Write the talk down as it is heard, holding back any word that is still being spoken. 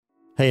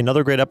Hey,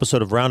 another great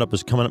episode of Roundup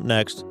is coming up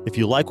next. If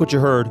you like what you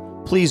heard,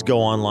 please go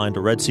online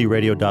to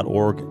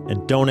redsearadio.org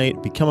and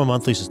donate, become a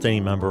monthly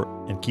sustaining member,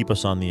 and keep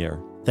us on the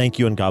air. Thank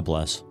you and God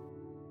bless.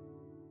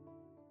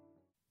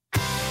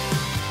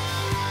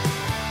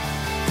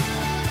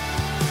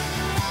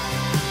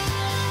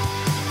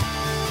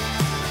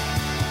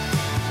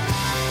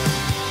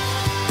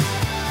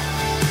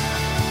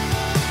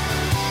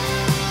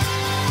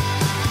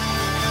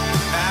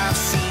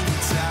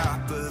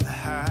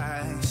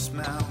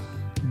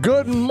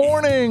 Good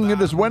morning.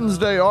 It is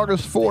Wednesday,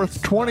 August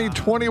 4th,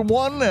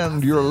 2021,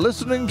 and you're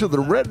listening to the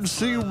Red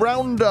Sea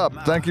Roundup.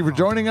 Thank you for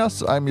joining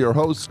us. I'm your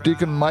host,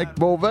 Deacon Mike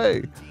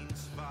Beauvais.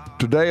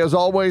 Today, as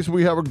always,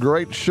 we have a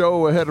great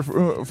show ahead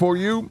for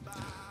you.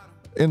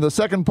 In the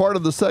second part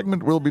of the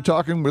segment, we'll be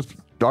talking with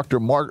Dr.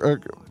 Mark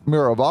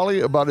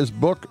Miravalle about his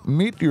book,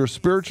 Meet Your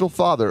Spiritual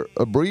Father,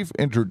 A Brief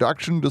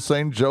Introduction to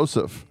St.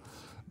 Joseph.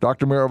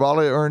 Dr.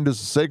 Miravalle earned his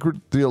sacred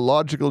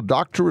theological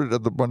doctorate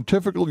at the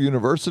Pontifical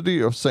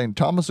University of St.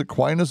 Thomas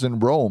Aquinas in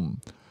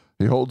Rome.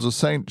 He holds a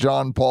St.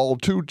 John Paul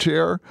II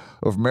Chair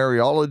of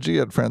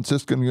Mariology at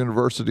Franciscan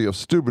University of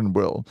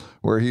Steubenville,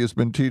 where he has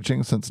been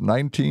teaching since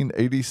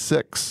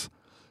 1986.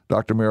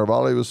 Dr.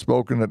 Miravalle has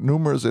spoken at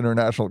numerous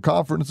international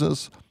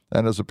conferences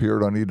and has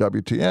appeared on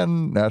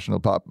EWTN, National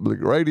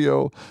Public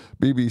Radio,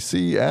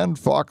 BBC, and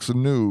Fox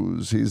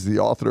News. He's the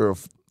author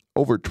of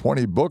over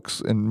 20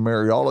 books in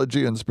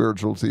Mariology and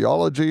spiritual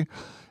theology,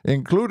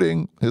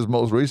 including his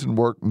most recent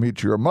work,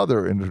 Meet Your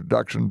Mother,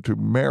 Introduction to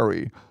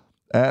Mary.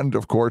 And,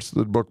 of course,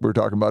 the book we're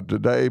talking about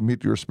today,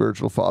 Meet Your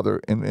Spiritual Father,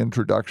 An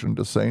Introduction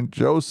to St.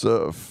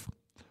 Joseph.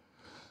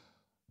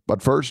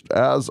 But first,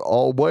 as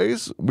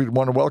always, we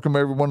want to welcome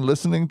everyone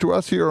listening to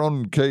us here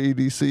on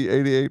KEDC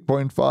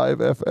 88.5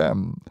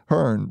 FM,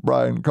 Hearn,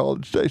 Bryan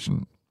College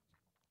Station.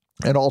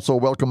 And also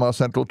welcome our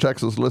Central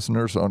Texas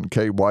listeners on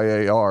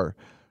KYAR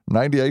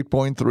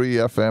 98.3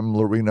 FM,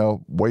 Lorena,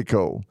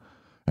 Waco.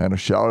 And a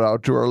shout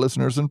out to our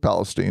listeners in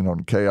Palestine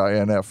on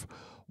KINF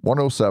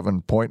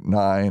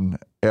 107.9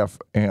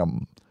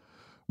 FM.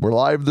 We're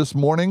live this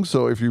morning,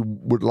 so if you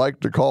would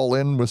like to call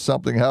in with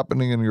something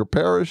happening in your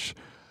parish,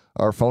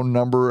 our phone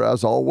number,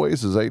 as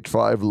always, is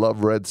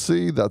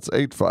 85-LOVE-RED-C. That's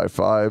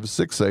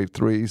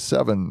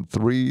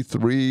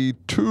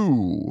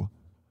 855-683-7332.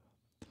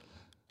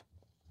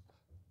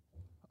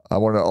 I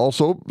want to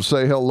also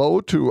say hello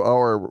to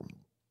our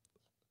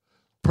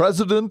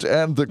president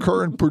and the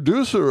current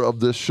producer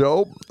of this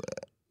show,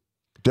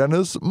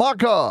 Dennis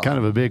Maka. Kind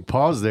of a big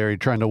pause there. You're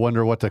trying to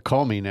wonder what to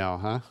call me now,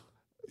 huh?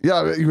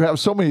 Yeah, you have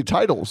so many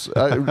titles.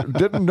 I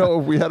didn't know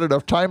if we had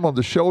enough time on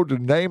the show to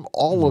name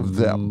all of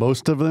them.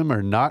 Most of them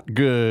are not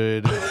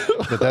good,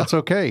 but that's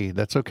okay.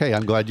 That's okay.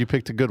 I'm glad you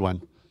picked a good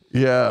one.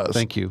 Yes.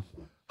 Thank you.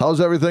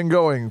 How's everything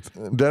going,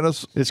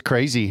 Dennis? It's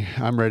crazy.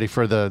 I'm ready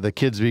for the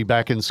kids to be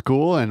back in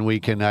school, and we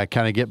can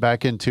kind of get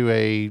back into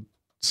a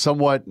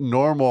somewhat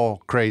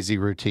normal, crazy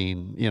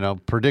routine,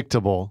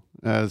 predictable.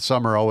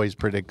 Summer always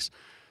predicts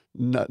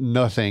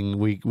nothing.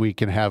 We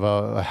can have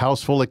a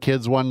house full of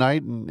kids one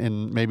night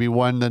and maybe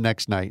one the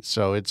next night.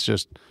 So it's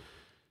just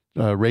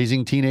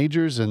raising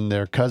teenagers and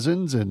their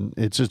cousins, and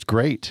it's just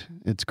great.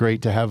 It's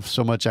great to have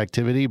so much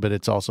activity, but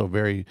it's also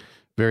very,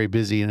 very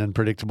busy and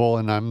unpredictable,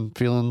 and I'm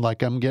feeling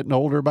like I'm getting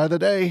older by the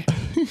day.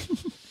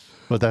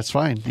 But that's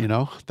fine,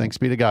 Thanks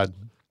be to God.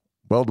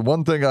 Well, the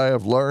one thing I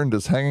have learned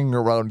is hanging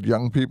around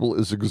young people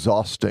is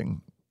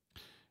exhausting.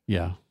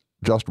 Yeah.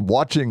 Just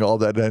watching all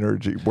that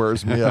energy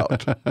wears me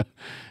out.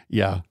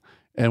 Yeah.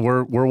 And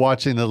we're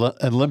watching the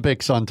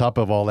Olympics on top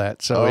of all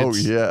that. So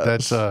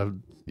yes.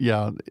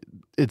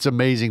 It's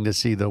amazing to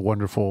see the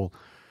wonderful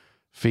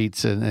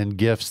feats and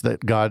gifts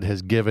that God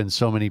has given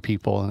so many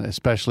people, and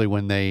especially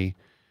when they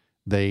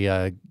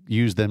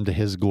use them to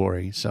His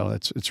glory. So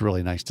it's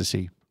really nice to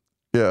see.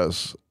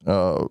 Yes.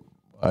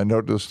 I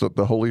noticed that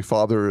the Holy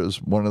Father is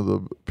one of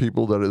the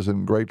people that is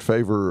in great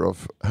favor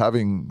of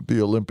having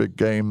the Olympic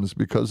Games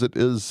because it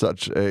is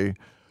such a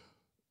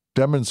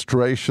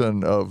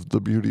demonstration of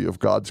the beauty of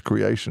God's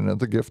creation and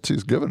the gifts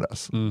He's given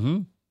us.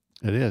 Mm-hmm.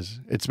 It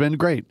is. It's been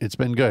great. It's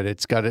been good.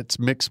 It's got its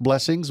mixed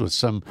blessings with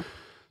some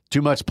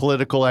too much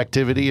political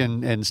activity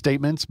and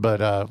statements,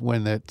 but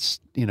when it's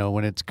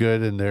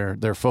good and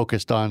they're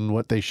focused on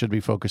what they should be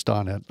focused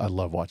on, I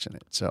love watching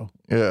it. So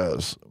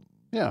yes,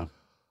 yeah.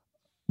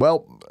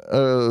 Well,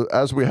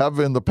 as we have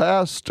in the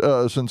past,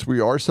 since we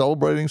are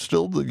celebrating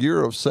still the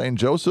year of St.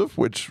 Joseph,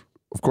 which,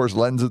 of course,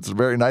 lends itself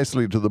very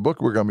nicely to the book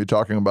we're going to be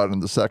talking about in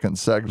the second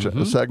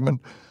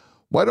segment,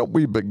 why don't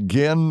we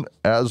begin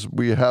as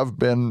we have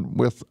been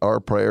with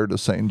our prayer to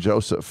St.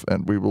 Joseph?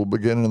 And we will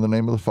begin in the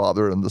name of the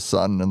Father, and the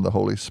Son, and the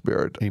Holy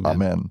Spirit.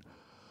 Amen.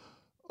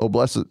 O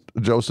blessed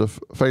Joseph,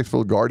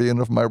 faithful guardian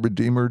of my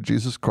Redeemer,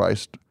 Jesus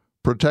Christ,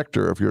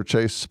 protector of your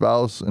chaste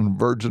spouse and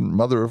virgin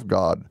Mother of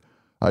God,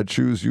 I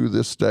choose you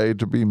this day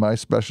to be my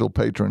special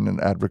patron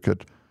and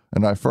advocate,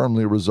 and I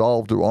firmly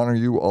resolve to honor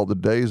you all the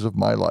days of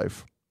my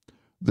life.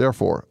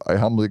 Therefore, I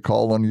humbly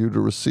call on you to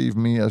receive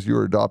me as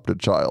your adopted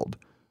child,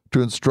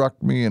 to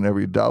instruct me in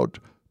every doubt,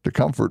 to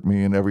comfort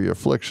me in every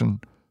affliction,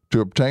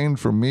 to obtain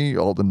for me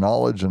all the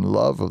knowledge and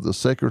love of the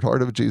Sacred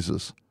Heart of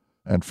Jesus,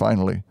 and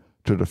finally,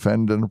 to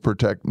defend and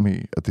protect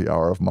me at the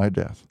hour of my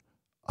death.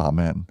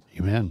 Amen.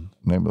 Amen. In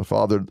the name of the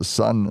Father, the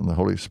Son, and the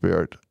Holy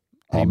Spirit.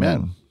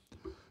 Amen.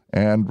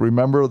 And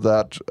remember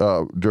that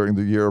during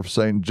the year of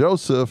St.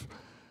 Joseph,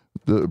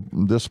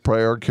 this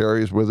prayer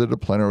carries with it a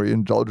plenary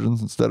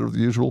indulgence instead of the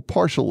usual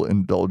partial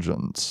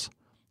indulgence.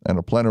 And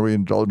a plenary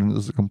indulgence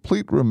is a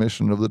complete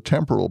remission of the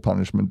temporal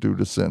punishment due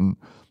to sin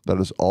that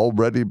has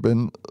already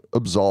been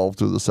absolved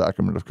through the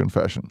sacrament of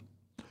confession.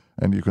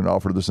 And you can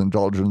offer this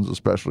indulgence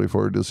especially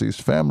for a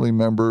deceased family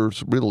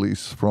member's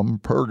release from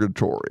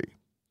purgatory.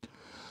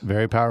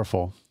 Very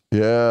powerful.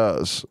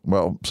 Yes.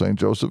 Well, St.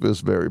 Joseph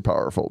is very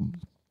powerful.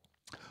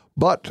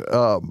 But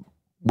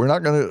we're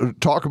not going to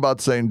talk about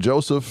St.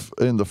 Joseph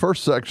in the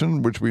first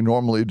section, which we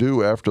normally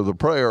do after the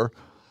prayer,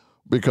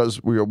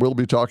 because we'll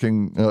be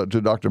talking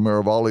to Dr.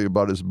 Miravalli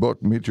about his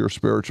book, Meet Your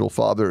Spiritual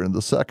Father, in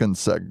the second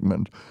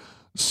segment.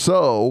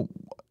 So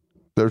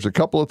there's a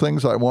couple of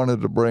things I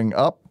wanted to bring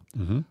up.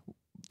 Mm-hmm.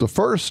 The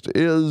first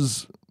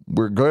is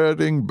we're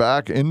getting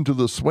back into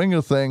the swing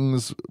of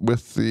things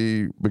with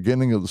the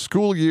beginning of the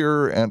school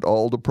year and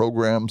all the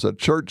programs at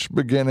church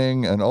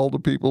beginning and all the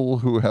people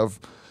who have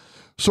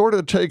sort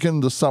of taken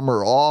the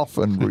summer off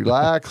and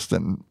relaxed.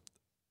 And,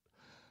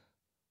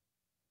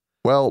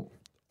 well,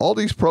 all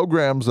these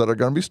programs that are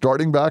going to be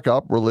starting back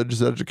up,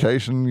 religious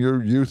education,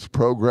 your youth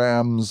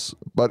programs,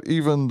 but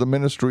even the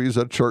ministries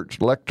at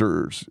church,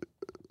 lectors,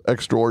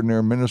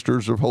 extraordinary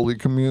ministers of Holy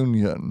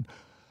Communion,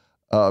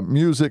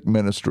 music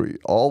ministry,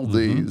 all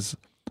these,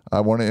 I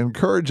want to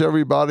encourage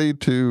everybody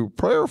to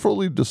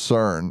prayerfully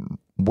discern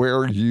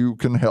where you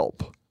can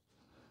help,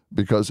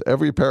 because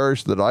every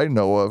parish that I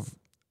know of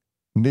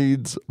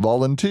needs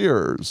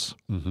volunteers.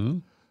 Mm-hmm.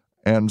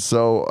 And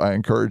so I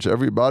encourage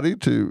everybody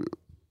to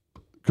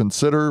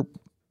consider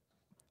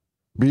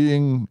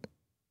being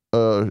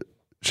a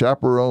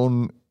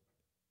chaperone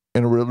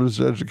in a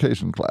religious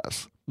education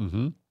class,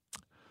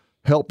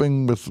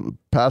 helping with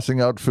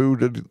passing out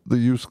food at the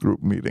youth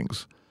group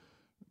meetings,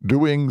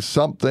 doing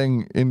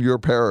something in your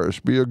parish,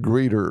 be a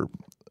greeter,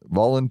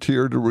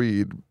 volunteer to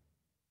read.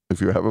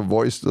 If you have a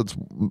voice that's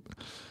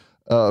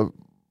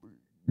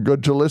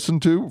good to listen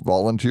to,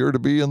 volunteer to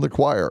be in the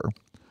choir.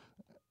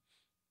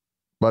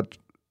 But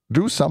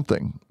do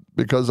something,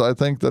 because I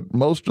think that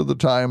most of the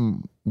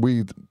time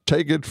we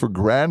take it for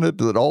granted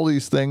that all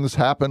these things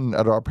happen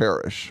at our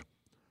parish,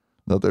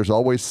 that there's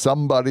always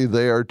somebody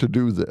there to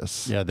do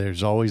this. Yeah,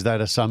 there's always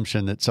that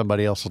assumption that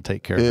somebody else will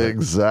take care of it.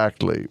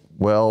 Exactly.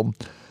 Well,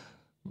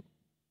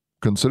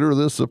 consider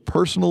this a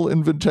personal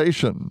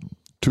invitation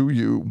to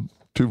you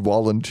to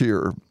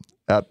volunteer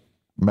at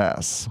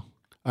Mass.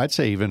 I'd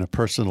say even a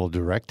personal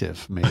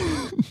directive, maybe.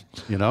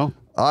 You know?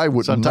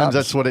 Sometimes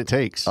that's what it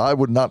takes. I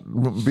would not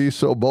be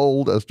so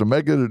bold as to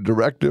make it a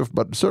directive,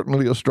 but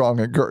certainly a strong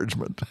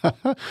encouragement.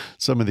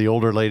 Some of the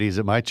older ladies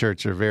at my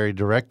church are very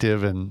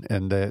directive,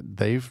 and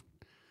they've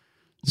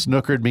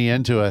snookered me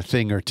into a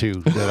thing or two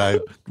that I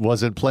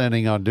wasn't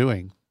planning on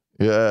doing.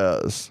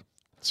 Yes.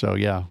 So,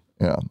 yeah.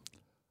 Yeah.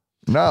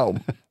 Now,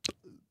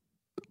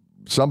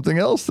 something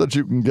else that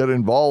you can get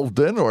involved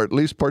in, or at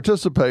least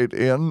participate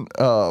in,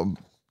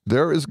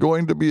 there is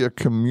going to be a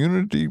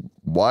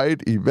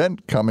community-wide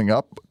event coming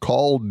up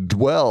called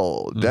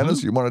Dwell.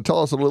 Dennis, you want to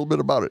tell us a little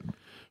bit about it?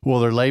 Well,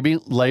 they're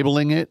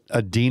labeling it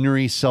a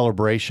deanery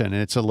celebration,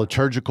 and it's a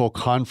liturgical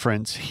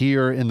conference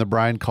here in the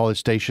Bryan College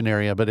Station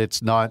area, but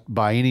it's not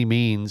by any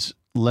means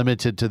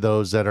limited to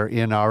those that are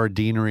in our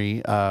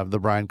deanery of the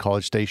Bryan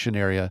College Station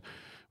area.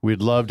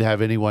 We'd love to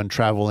have anyone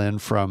travel in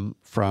from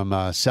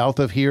south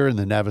of here in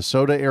the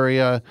Navasota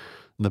area,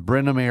 the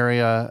Brenham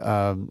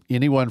area,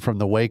 anyone from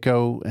the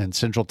Waco and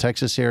Central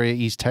Texas area,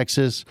 East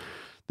Texas.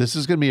 This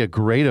is going to be a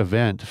great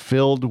event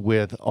filled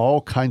with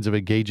all kinds of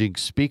engaging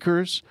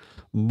speakers,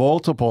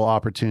 multiple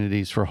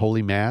opportunities for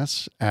Holy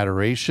Mass,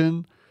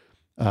 adoration,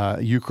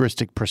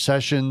 Eucharistic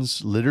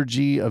processions,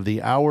 liturgy of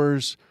the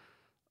hours,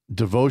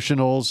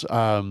 devotionals.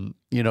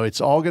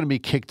 It's all going to be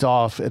kicked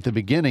off at the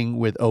beginning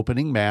with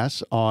opening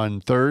Mass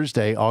on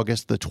Thursday,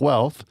 August the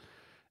 12th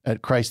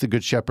at Christ the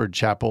Good Shepherd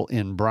Chapel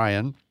in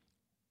Bryan.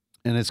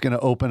 And it's going to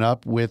open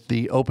up with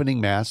the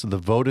opening Mass, the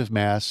votive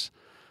Mass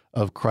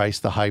of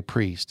Christ the High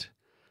Priest.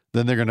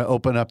 Then they're going to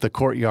open up the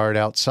courtyard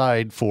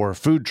outside for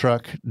food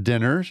truck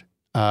dinners.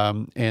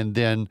 And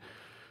then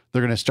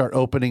they're going to start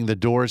opening the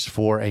doors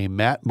for a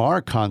Matt Maher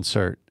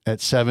concert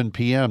at 7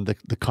 p.m.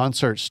 The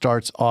concert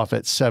starts off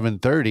at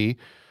 7:30,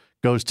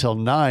 goes till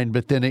 9,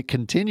 but then it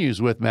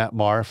continues with Matt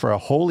Maher for a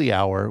holy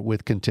hour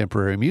with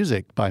contemporary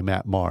music by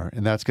Matt Maher.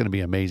 And that's going to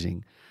be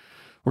amazing.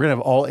 We're going to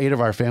have all 8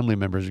 of our family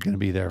members are going to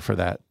be there for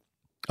that.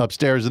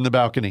 Upstairs in the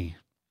balcony.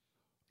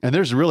 And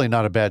there's really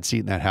not a bad seat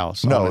in that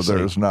house. No, honestly.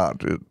 There's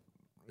not. It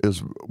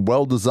is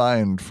well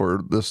designed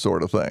for this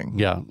sort of thing.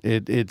 Yeah,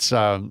 it's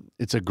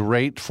a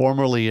great,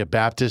 formerly a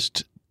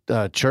Baptist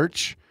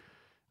church.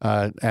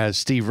 As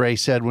Steve Ray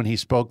said when he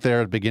spoke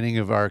there at the beginning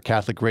of our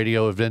Catholic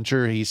radio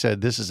adventure, he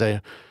said, this is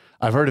a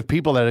I've heard of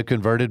people that have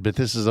converted, but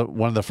this is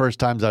one of the first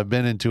times I've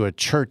been into a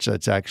church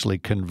that's actually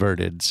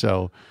converted.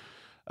 So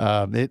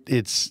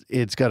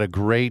it's got a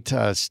great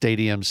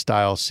stadium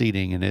style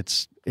seating, and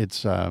it's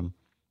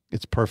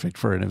perfect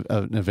for an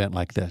event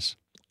like this.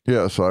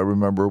 Yes, I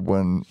remember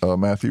when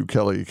Matthew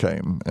Kelly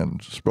came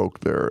and spoke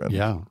there.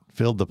 And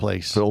filled the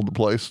place. Filled the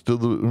place to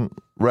the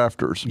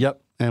rafters.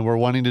 Yep, and we're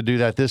wanting to do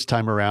that this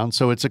time around.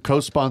 So it's a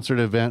co-sponsored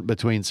event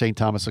between St.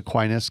 Thomas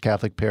Aquinas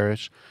Catholic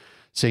Parish,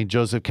 St.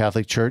 Joseph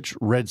Catholic Church,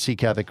 Red Sea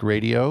Catholic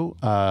Radio,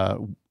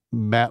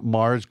 Matt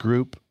Maher's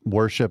group,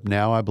 Worship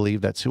Now, I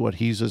believe that's what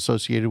he's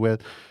associated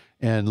with,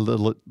 and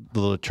the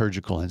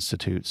Liturgical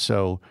Institute.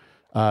 So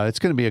it's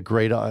going to be a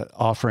great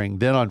offering.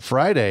 Then on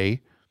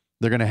Friday,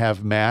 they're going to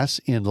have Mass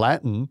in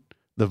Latin,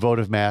 the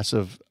votive Mass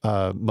of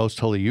Most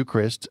Holy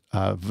Eucharist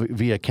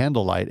via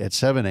candlelight at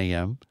 7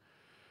 a.m.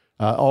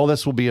 All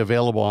this will be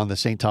available on the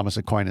St. Thomas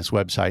Aquinas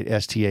website,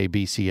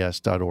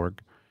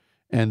 stabcs.org.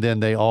 And then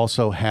they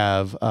also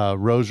have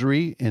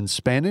Rosary in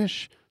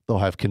Spanish. They'll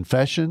have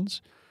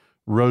confessions,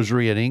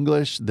 Rosary in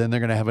English. Then they're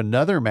going to have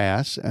another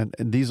Mass, and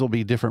these will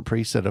be different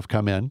priests that have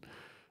come in,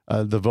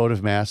 the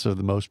votive Mass of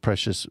the Most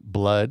Precious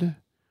Blood.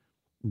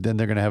 Then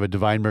they're going to have a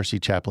Divine Mercy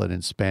Chaplet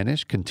in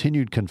Spanish,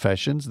 continued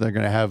confessions. They're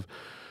going to have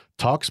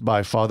talks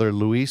by Father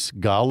Luis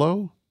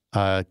Gallo,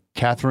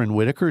 Catherine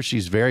Whitaker.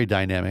 She's very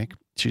dynamic.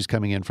 She's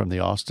coming in from the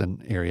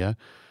Austin area.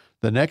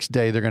 The next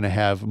day, they're going to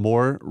have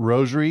more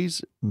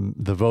rosaries.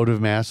 The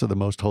votive Mass of the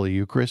Most Holy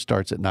Eucharist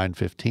starts at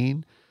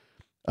 9:15.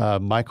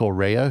 Michael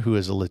Rea, who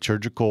is a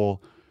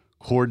liturgical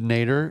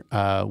coordinator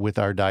with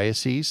our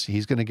diocese,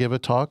 he's going to give a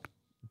talk.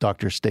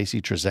 Dr.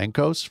 Stacy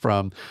Trezenkos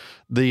from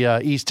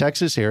the East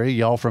Texas area.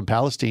 Y'all from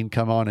Palestine,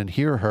 come on and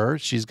hear her.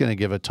 She's going to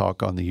give a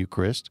talk on the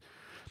Eucharist.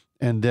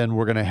 And then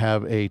we're going to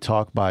have a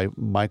talk by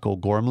Michael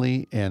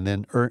Gormley and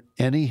then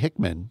Annie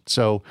Hickman.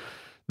 So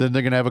then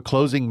they're going to have a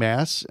closing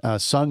Mass,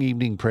 sung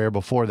evening prayer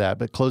before that,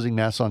 but closing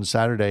Mass on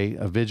Saturday,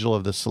 a vigil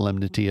of the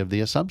Solemnity of the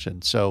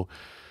Assumption. So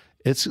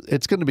it's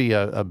going to be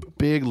a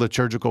big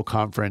liturgical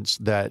conference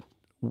that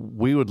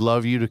we would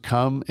love you to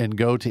come and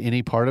go to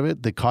any part of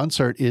it. The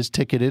concert is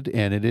ticketed,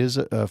 and it is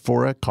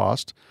for a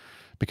cost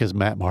because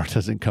Matt Maher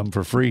doesn't come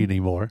for free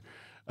anymore.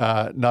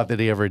 Not that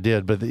he ever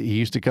did, but he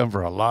used to come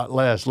for a lot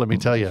less, let me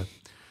tell you.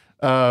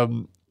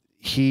 The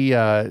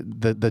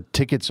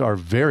tickets are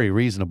very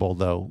reasonable,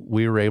 though.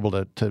 We were able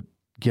to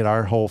get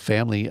our whole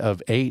family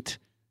of 8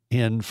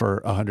 in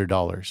for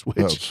 $100,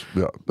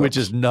 which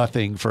is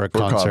nothing for a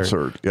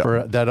concert.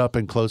 For that up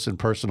and close and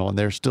personal, and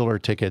there still are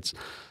tickets.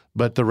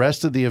 But the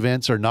rest of the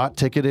events are not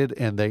ticketed,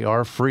 and they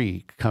are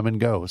free. Come and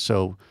go.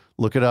 So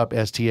look it up,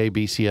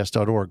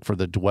 stabcs.org, for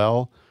the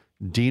Dwell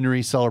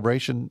Deanery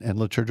Celebration and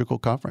Liturgical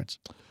Conference.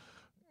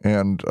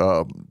 And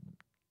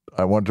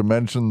I want to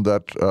mention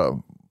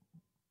that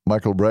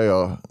Michael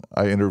Rea,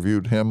 I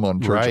interviewed him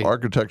on church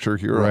architecture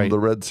here on the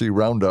Red Sea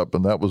Roundup,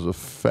 and that was a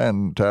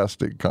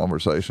fantastic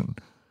conversation.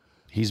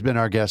 He's been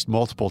our guest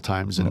multiple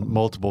times in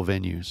multiple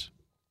venues.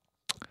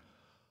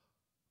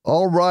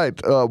 All right.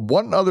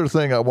 One other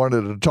thing I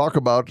wanted to talk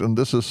about, and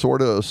this is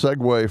sort of a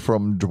segue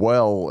from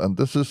Dwell, and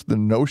this is the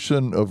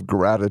notion of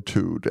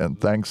gratitude and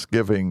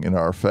thanksgiving in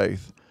our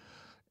faith.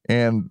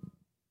 And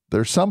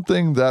there's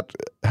something that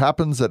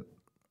happens at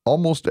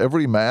almost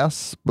every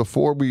Mass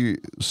before we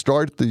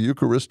start the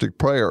Eucharistic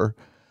prayer,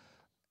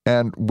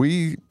 and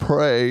we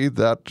pray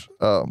that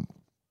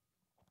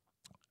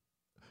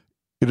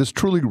it is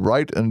truly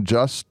right and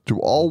just to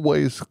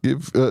always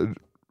give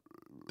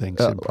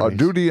thanks and praise. Our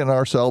duty and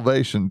our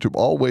salvation to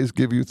always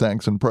give you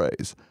thanks and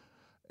praise.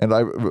 And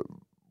I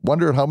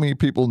wonder how many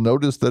people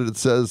notice that it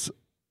says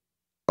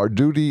our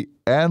duty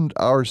and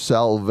our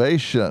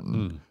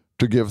salvation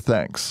to give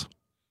thanks.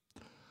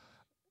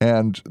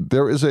 And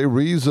there is a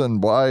reason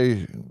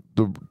why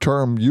the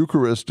term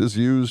Eucharist is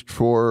used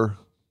for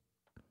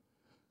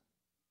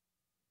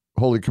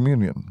Holy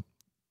Communion.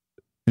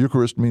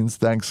 Eucharist means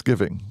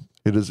thanksgiving.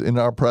 It is in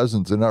our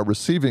presence, in our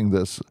receiving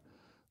this,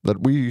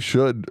 that we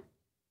should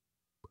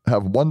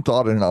have one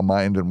thought in our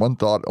mind and one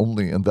thought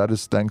only, and that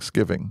is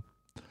thanksgiving.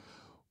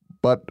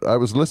 But I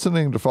was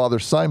listening to Father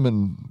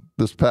Simon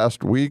this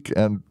past week,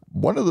 and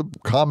one of the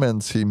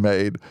comments he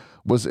made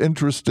was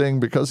interesting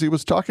because he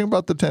was talking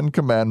about the Ten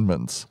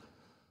Commandments.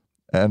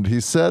 And he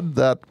said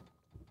that,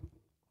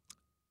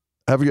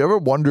 have you ever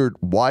wondered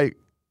why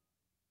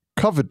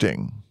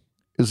coveting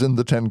is in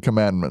the Ten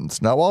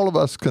Commandments? Now, all of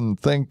us can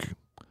think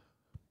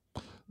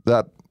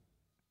that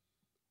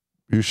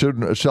you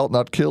shalt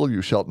not kill,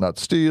 you shalt not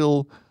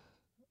steal.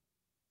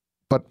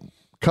 But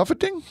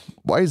coveting,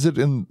 why is it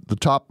in the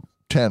top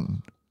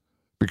 10?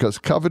 Because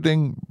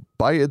coveting,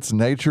 by its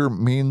nature,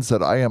 means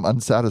that I am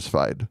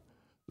unsatisfied,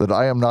 that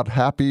I am not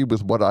happy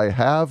with what I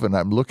have and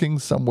I'm looking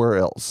somewhere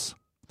else.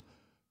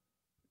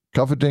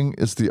 Coveting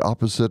is the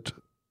opposite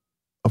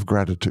of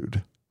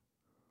gratitude.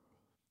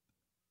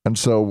 And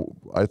so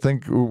I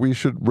think we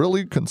should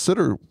really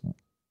consider,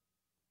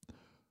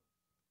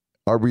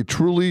 are we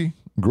truly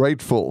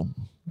grateful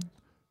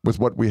with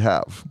what we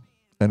have?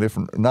 And if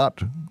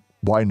not,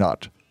 why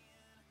not?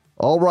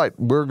 All right,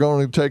 we're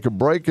going to take a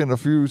break in a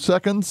few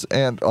seconds,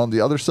 and on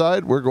the other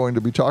side, we're going to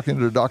be talking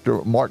to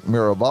Dr. Mark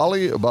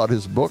Miravalle about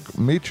his book,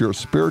 Meet Your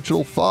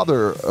Spiritual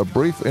Father, A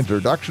Brief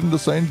Introduction to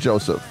St.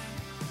 Joseph.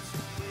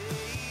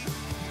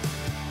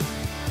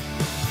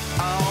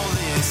 All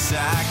this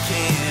I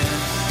can,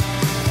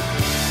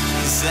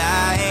 'cause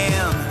I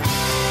am.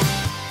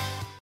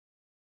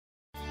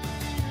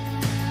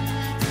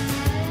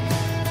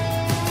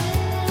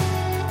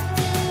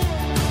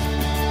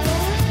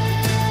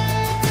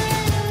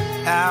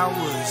 I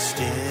was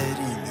dead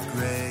in the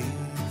grave.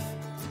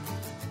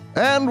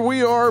 And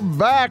we are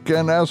back,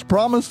 and as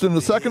promised, in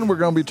a second, we're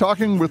going to be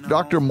talking with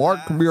Dr. Mark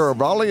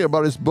Miravalle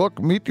about his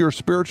book, Meet Your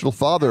Spiritual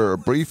Father, A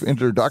Brief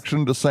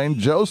Introduction to St.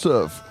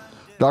 Joseph.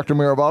 Dr.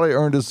 Miravalle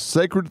earned his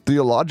Sacred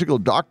Theological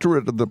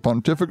Doctorate at the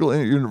Pontifical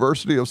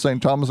University of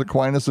St. Thomas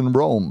Aquinas in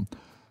Rome.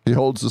 He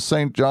holds the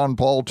St. John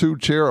Paul II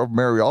Chair of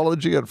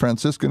Mariology at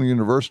Franciscan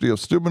University of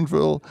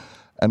Steubenville,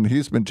 and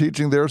he's been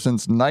teaching there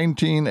since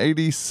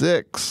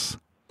 1986.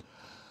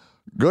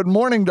 Good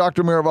morning,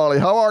 Dr. Miravalle.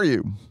 How are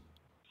you?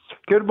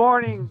 Good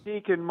morning,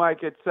 Deacon Mike.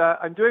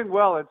 I'm doing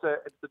well. It's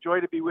a joy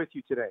to be with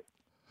you today.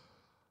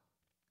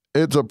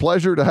 It's a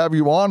pleasure to have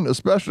you on,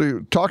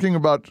 especially talking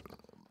about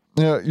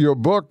your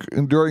book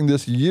during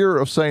this year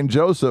of St.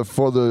 Joseph.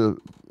 For the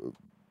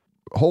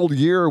whole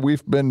year,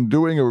 we've been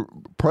doing a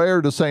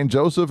prayer to St.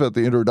 Joseph at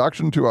the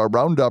introduction to our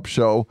Roundup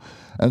show,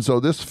 and so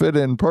this fit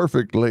in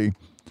perfectly.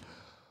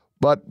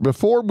 But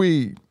before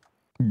we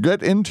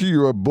get into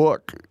your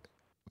book,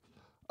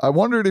 I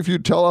wondered if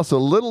you'd tell us a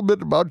little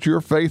bit about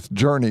your faith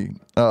journey.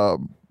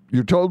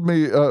 You told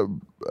me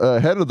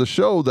ahead of the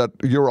show that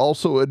you're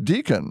also a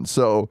deacon,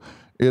 so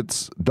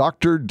it's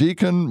Dr.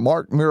 Deacon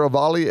Mark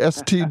Miravalle,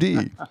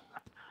 STD.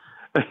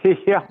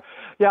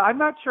 Yeah. I'm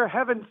not sure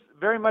heaven's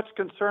very much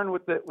concerned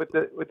with the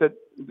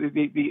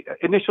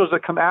initials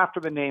that come after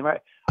the name.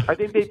 I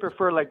think they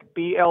prefer like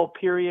BL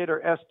period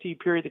or ST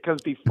period that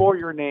comes before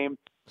your name.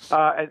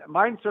 And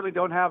mine certainly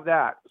don't have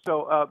that.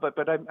 So,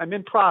 but I'm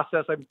in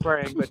process. I'm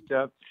praying,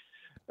 but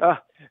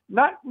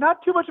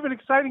not too much of an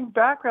exciting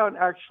background,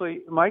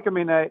 actually, Mike. I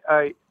mean,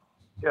 I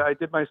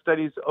did my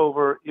studies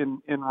over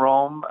in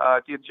Rome,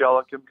 the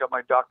Angelicum, got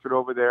my doctorate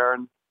over there,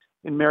 and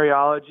in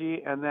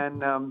Mariology, and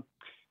then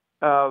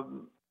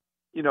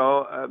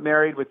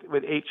married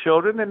with 8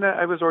 children, and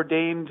I was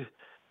ordained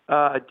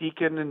a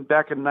deacon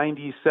back in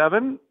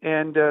 '97,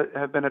 and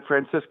have been at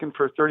Franciscan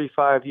for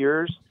 35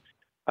 years.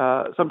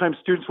 Sometimes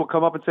students will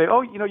come up and say,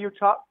 "Oh, you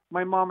taught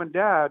my mom and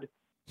dad."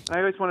 And I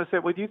always want to say,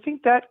 "Well, do you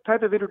think that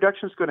type of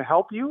introduction is going to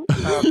help you?"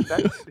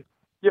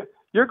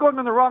 You're going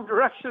in the wrong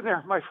direction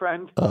there, my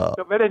friend.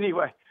 But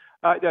anyway,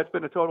 that's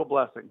been a total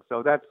blessing.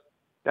 So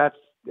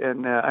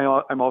and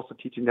I'm also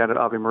teaching that at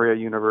Ave Maria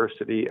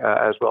University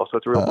as well. So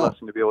it's a real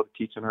blessing to be able to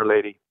teach in Our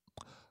Lady.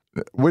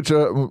 Which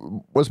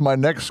was my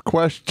next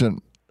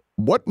question.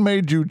 What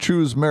made you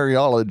choose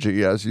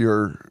Mariology as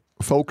your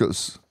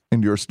focus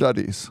in your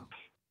studies?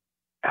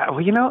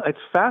 It's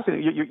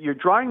fascinating. You're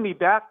drawing me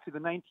back to the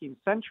 19th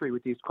century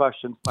with these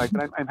questions, Mike,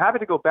 and I'm happy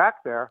to go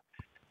back there.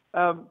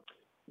 There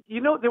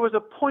was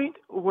a point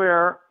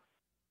where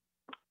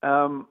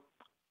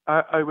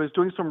I was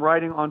doing some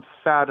writing on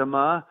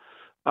Fatima.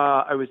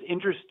 I was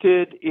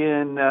interested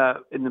in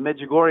the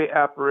Medjugorje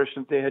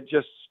apparitions. They had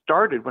just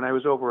started when I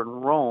was over in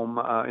Rome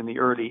in the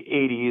early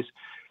 80s.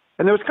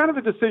 And there was kind of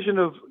a decision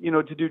of,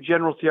 to do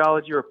general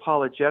theology or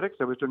apologetics.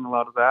 I was doing a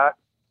lot of that.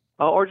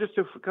 Or just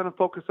to kind of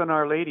focus on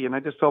Our Lady. And I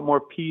just felt more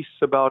peace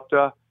about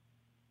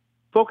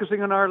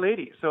focusing on Our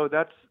Lady. So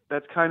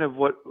that's kind of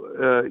what,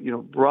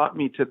 brought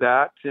me to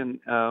that.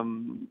 And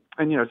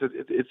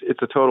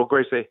it's a total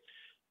grace.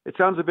 It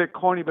sounds a bit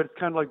corny, but it's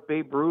kind of like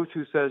Babe Ruth,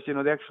 who says,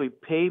 they actually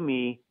pay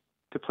me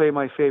to play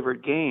my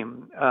favorite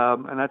game.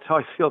 And that's how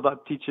I feel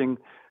about teaching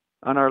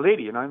on Our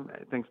Lady. And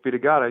thanks be to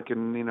God, I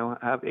can,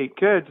 have 8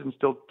 kids and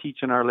still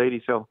teach on Our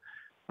Lady. So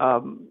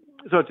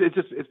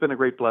it's been a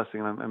great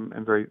blessing. And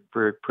I'm very,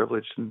 very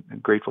privileged and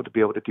grateful to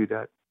be able to do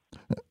that.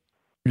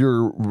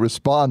 Your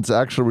response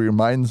actually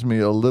reminds me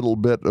a little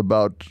bit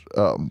about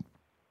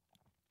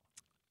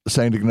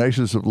St.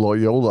 Ignatius of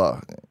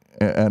Loyola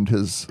and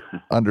his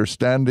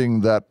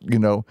understanding that,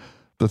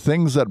 the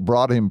things that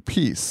brought him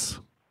peace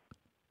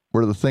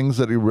were the things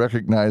that he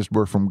recognized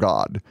were from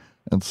God.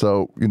 And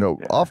so,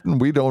 often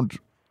we don't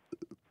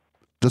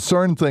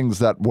discern things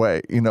that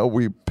way.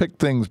 We pick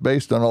things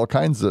based on all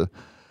kinds of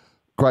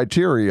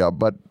criteria,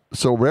 but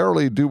so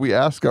rarely do we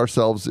ask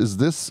ourselves, is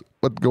this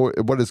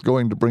what is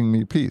going to bring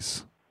me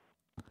peace?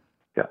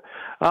 Yeah,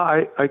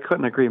 I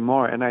couldn't agree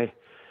more. And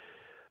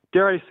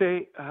dare I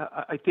say,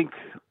 I think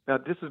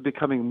this is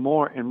becoming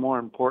more and more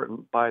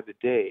important by the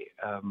day.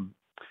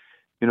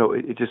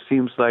 It just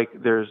seems like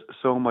there's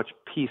so much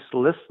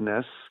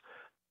peacelessness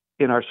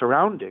in our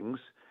surroundings,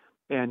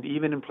 and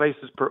even in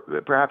places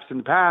perhaps in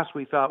the past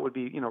we thought would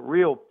be,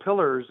 real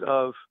pillars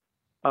of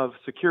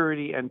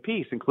security and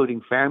peace,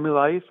 including family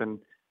life and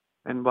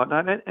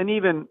whatnot, and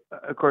even,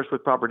 of course,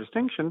 with proper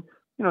distinction,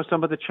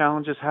 some of the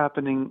challenges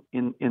happening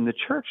in the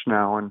church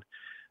now. And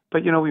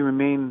But, we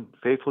remain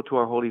faithful to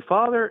our Holy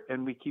Father,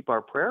 and we keep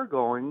our prayer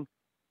going,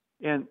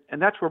 and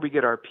that's where we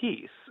get our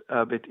peace.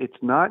 It's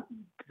not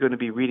going to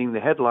be reading the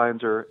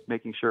headlines or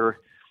making sure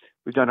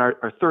we've done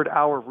our third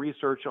hour of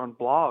research on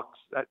blogs.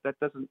 That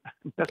doesn't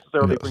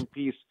necessarily bring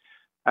peace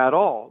at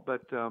all.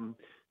 But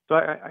so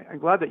I'm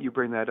glad that you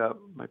bring that up,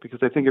 Mike, because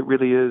I think it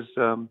really is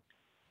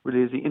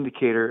the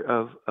indicator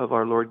of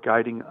our Lord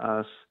guiding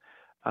us.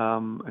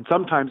 And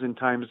sometimes in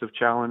times of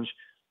challenge,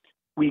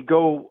 we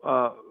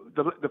go.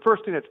 The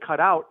first thing that's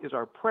cut out is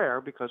our prayer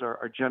because our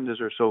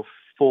agendas are so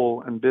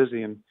full and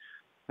busy. And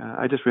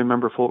I just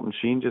remember Fulton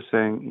Sheen just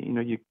saying,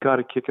 you got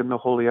to kick in the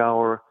holy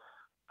hour.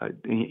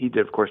 He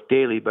did, of course,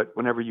 daily, but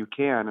whenever you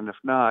can. And if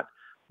not,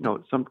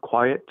 some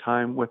quiet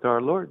time with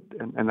our Lord.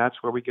 And that's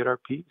where we get our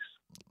peace.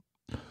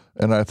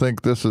 And I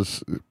think this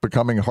is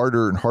becoming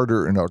harder and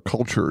harder in our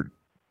culture,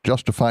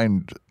 just to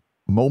find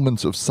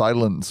moments of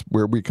silence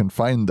where we can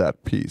find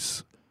that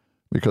peace,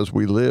 because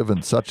we live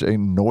in such a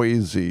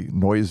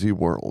noisy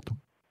world.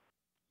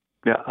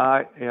 Yeah,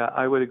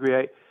 I would agree.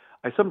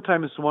 I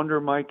sometimes wonder,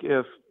 Mike,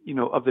 if,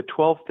 of the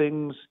 12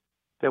 things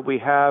that we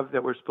have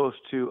that we're supposed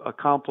to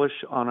accomplish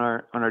on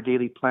our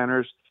daily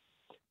planners,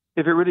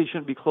 if it really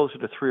shouldn't be closer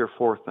to 3 or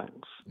 4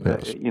 things.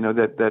 Yes.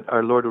 That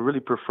our Lord would really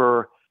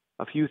prefer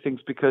a few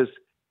things, because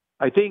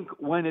I think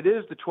when it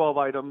is the 12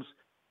 items,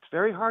 it's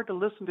very hard to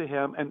listen to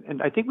him.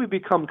 And I think we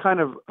become kind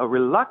of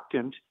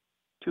reluctant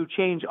to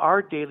change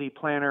our daily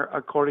planner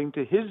according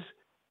to his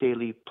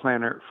daily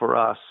planner for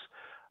us,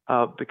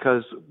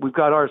 because we've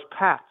got ours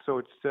packed. So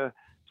it's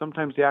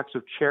sometimes the acts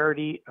of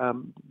charity,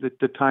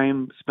 the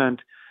time spent,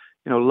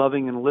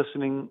 loving and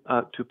listening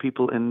to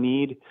people in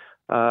need,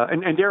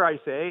 and dare I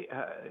say,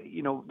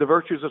 the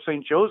virtues of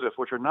Saint Joseph,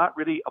 which are not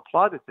really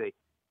applauded today.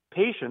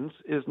 Patience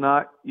is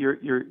not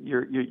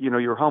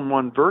your home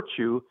run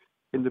virtue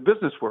in the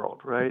business world,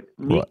 right?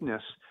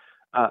 Meekness,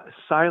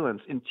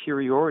 silence,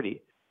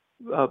 interiority.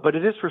 But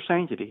it is for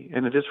sanctity,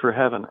 and it is for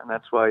heaven, and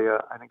that's why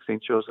I think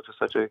St. Joseph is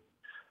such an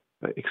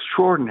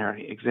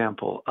extraordinary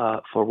example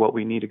for what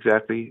we need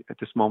exactly at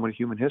this moment of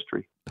human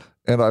history.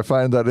 And I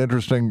find that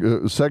interesting,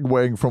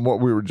 segueing from what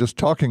we were just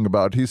talking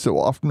about. He's so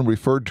often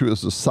referred to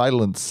as a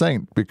silent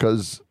saint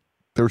because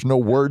there's no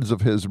words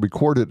of his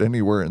recorded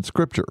anywhere in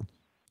Scripture.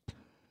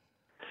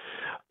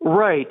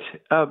 Right.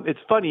 It's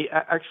funny,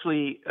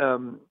 actually.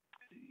 When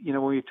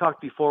we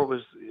talked before,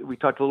 we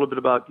talked a little bit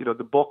about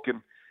the book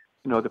and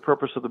the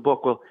purpose of the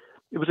book. Well,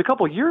 it was a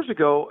couple of years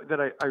ago that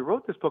I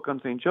wrote this book on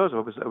St.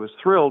 Joseph. I was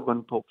thrilled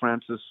when Pope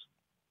Francis,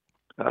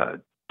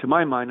 to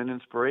my mind, an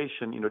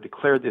inspiration,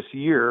 declared this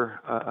year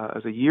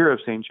as a year of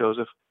St.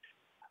 Joseph.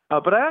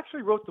 But I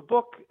actually wrote the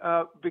book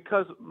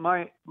because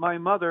my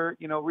mother,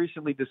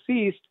 recently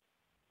deceased,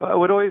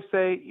 would always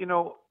say,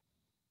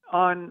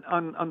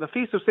 on the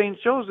feast of St.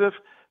 Joseph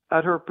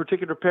at her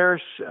particular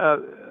parish,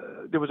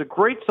 there was a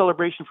great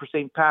celebration for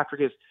St.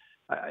 Patrick.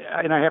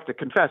 And I have to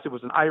confess, it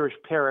was an Irish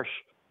parish,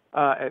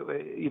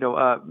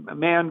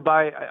 manned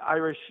by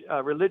Irish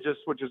religious,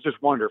 which is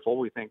just wonderful.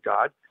 We thank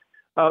God.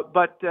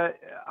 But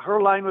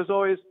her line was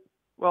always,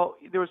 well,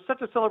 there was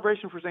such a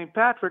celebration for St.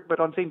 Patrick, but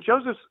on St.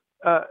 Joseph's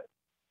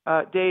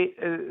day,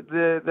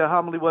 the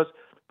homily was,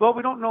 well,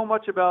 we don't know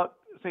much about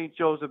St.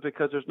 Joseph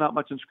because there's not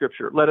much in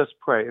Scripture. Let us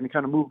pray. And it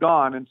kind of moved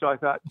on. And so I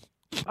thought,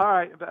 all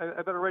right,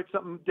 I better write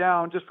something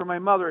down just for my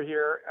mother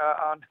here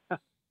on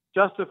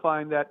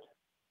justifying that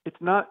it's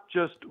not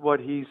just what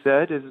he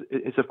said,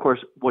 it's of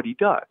course what he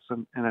does,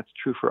 and that's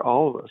true for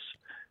all of us.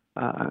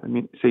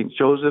 St.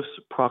 Joseph's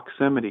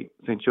proximity,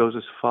 St.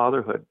 Joseph's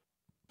fatherhood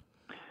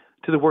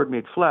to the Word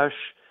made flesh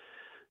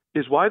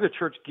is why the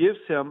Church gives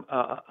him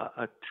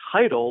a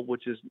title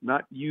which is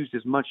not used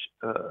as much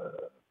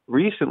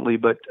recently,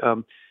 but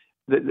a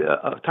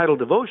title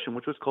devotion,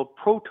 which was called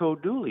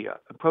protodulia.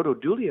 And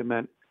protodulia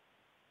meant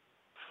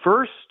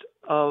first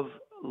of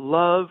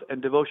love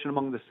and devotion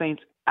among the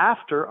saints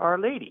after Our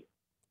Lady,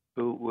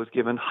 who was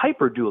given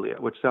hyperdulia,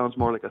 which sounds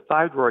more like a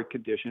thyroid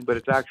condition, but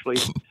it's actually,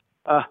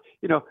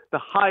 the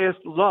highest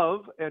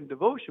love and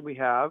devotion we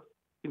have,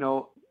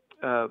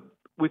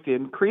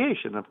 within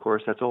creation. Of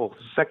course, that's all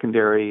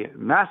secondary,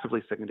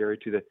 massively secondary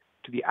to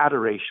the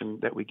adoration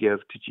that we give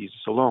to Jesus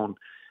alone.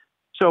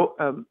 So,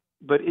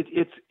 but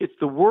it's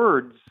the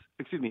words,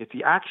 it's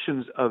the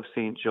actions of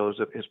Saint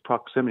Joseph, his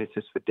proximity, it's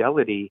his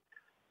fidelity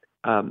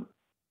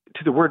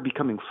to the Word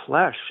becoming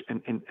flesh.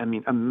 And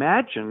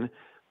imagine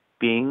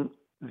being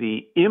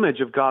the image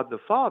of God the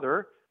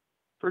Father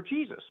for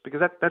Jesus, because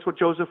that's what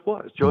Joseph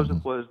was.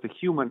 Joseph was the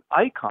human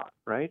icon,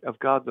 right, of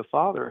God the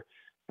Father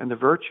and the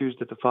virtues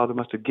that the Father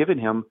must have given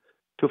him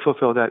to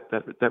fulfill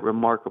that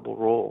remarkable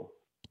role.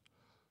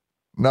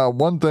 Now,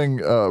 one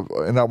thing,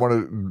 and I want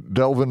to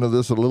delve into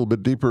this a little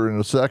bit deeper in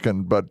a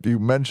second, but you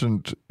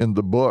mentioned in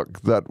the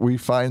book that we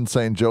find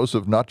St.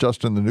 Joseph not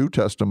just in the New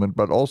Testament,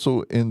 but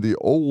also in the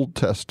Old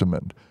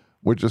Testament,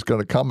 which is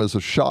going to come as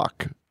a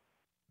shock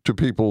to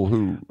people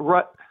who...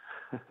 Right.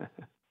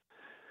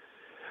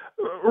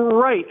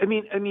 Right. I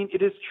mean,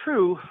 it is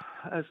true,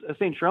 as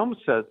St. Jerome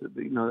says,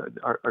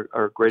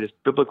 our greatest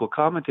biblical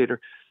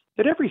commentator,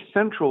 that every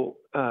central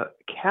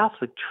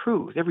Catholic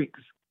truth, every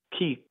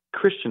key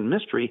Christian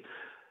mystery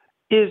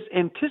is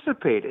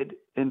anticipated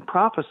and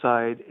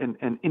prophesied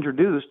and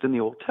introduced in the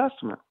Old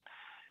Testament.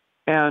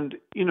 And,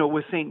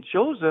 with St.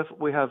 Joseph,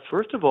 we have,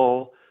 first of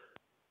all,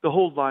 the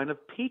whole line of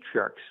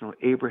patriarchs,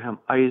 Abraham,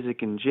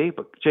 Isaac, and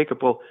Jacob.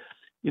 Well,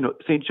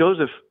 St.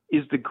 Joseph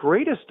is the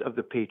greatest of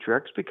the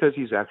patriarchs because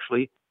he's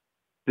actually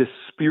the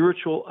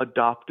spiritual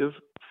adoptive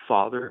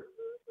father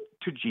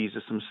to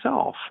Jesus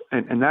himself.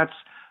 And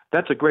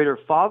that's a greater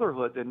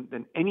fatherhood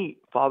than any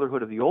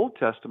fatherhood of the Old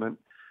Testament.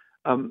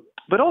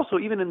 But also,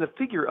 even in the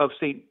figure of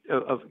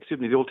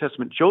the Old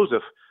Testament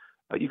Joseph,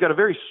 you've got a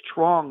very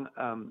strong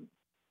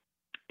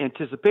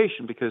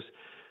anticipation because,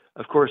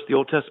 of course, the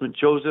Old Testament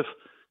Joseph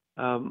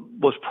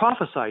was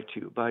prophesied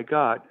to by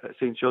God.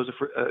 Saint Joseph,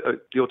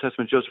 the Old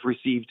Testament Joseph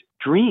received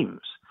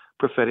dreams,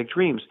 prophetic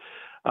dreams.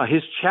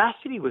 His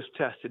chastity was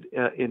tested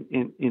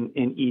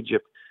in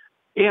Egypt,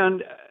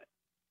 and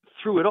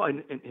through it all,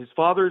 and his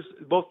fathers,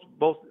 both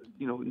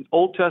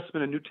Old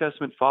Testament and New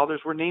Testament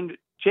fathers, were named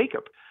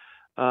Jacob.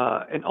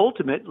 And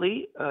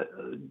ultimately,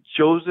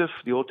 Joseph,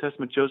 the Old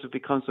Testament Joseph,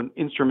 becomes an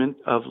instrument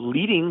of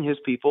leading his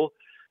people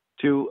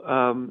to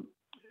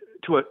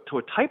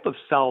a type of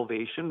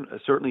salvation,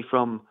 certainly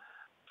from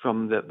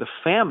the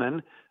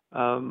famine,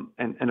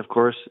 and of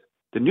course,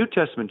 the New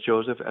Testament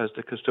Joseph, as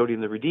the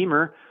custodian of the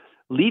Redeemer,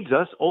 leads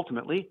us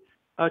ultimately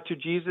to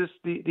Jesus,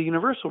 the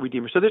universal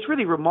Redeemer. So there's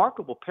really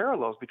remarkable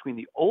parallels between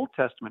the Old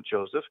Testament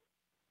Joseph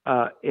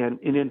and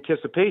in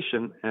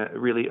anticipation,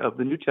 really, of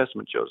the New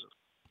Testament Joseph.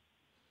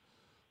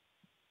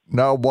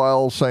 Now,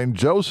 while St.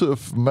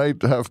 Joseph may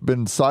have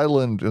been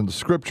silent in the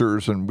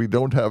scriptures and we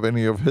don't have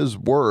any of his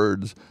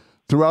words,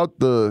 throughout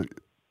the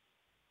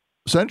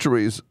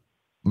centuries,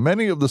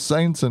 many of the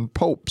saints and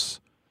popes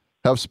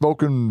have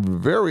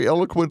spoken very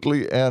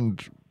eloquently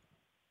and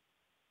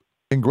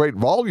in great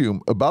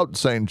volume about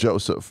St.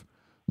 Joseph.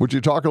 Would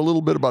you talk a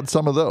little bit about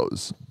some of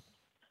those?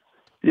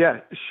 Yeah,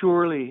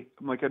 surely,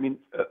 Mike. I mean,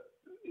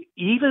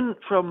 even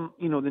from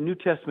the New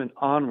Testament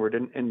onward,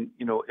 and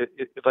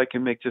if I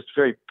can make just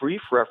very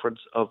brief reference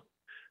of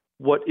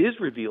what is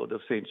revealed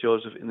of Saint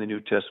Joseph in the New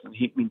Testament,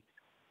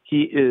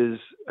 he is,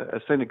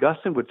 as Saint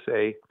Augustine would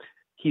say,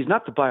 he's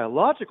not the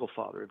biological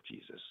father of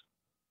Jesus,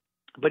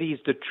 but he's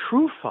the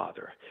true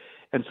father.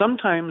 And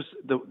sometimes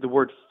the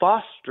word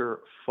foster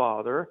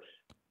father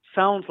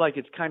sounds like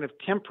it's kind of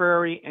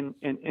temporary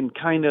and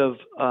kind of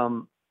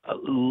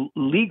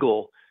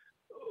legal.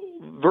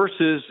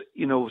 Versus,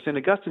 St.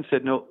 Augustine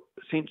said, no,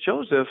 St.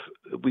 Joseph,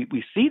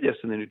 we see this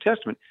in the New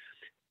Testament.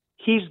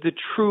 He's the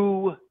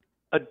true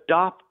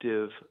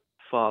adoptive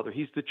father.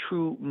 He's the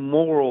true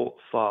moral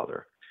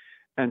father.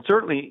 And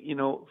certainly,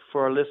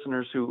 for our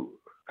listeners who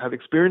have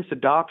experienced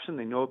adoption,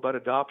 they know about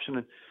adoption.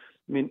 And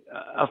I mean,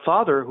 a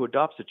father who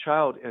adopts a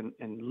child and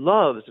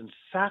loves and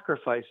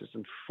sacrifices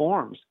and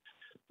forms,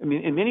 I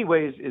mean, in many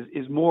ways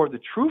is more the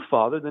true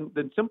father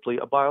than simply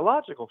a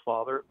biological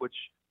father, which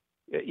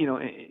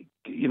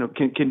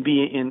can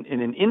be in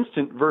an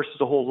instant versus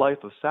a whole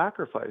life of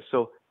sacrifice.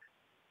 So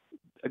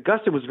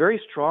Augustine was very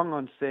strong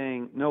on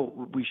saying,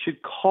 no, we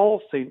should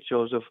call St.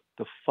 Joseph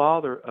the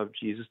father of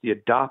Jesus, the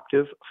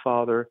adoptive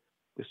father,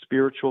 the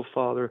spiritual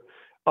father.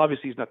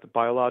 Obviously, he's not the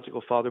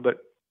biological father, but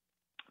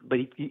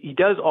he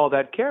does all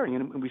that caring.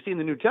 And we see in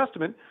the New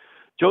Testament,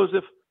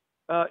 Joseph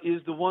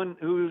is the one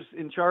who's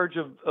in charge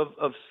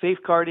of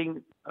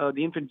safeguarding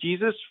the infant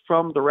Jesus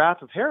from the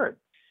wrath of Herod.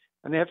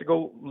 And they have to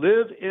go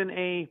live in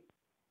a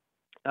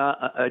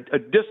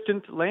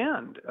distant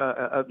land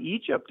of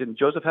Egypt, and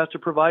Joseph has to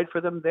provide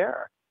for them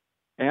there.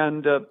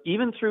 And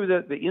even through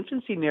the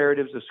infancy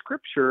narratives of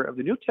Scripture of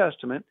the New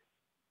Testament,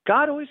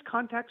 God always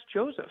contacts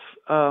Joseph.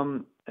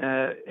 And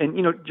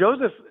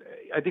Joseph,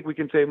 I think we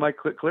can say, Mike,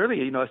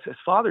 clearly, as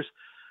fathers,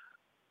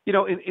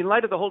 in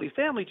light of the Holy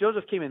Family,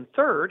 Joseph came in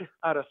third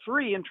out of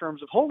three in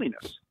terms of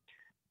holiness.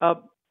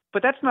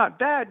 But that's not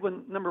bad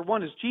when number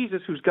one is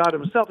Jesus, who's God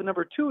himself, and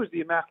number two is the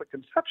Immaculate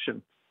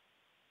Conception.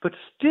 But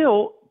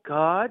still,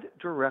 God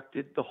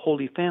directed the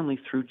Holy Family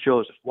through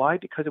Joseph. Why?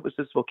 Because it was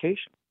his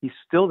vocation. He's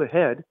still the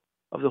head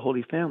of the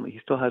Holy Family.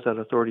 He still has that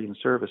authority and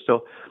service.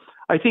 So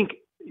I think,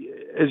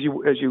 as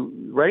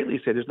you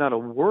rightly say, there's not a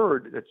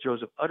word that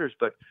Joseph utters,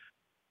 but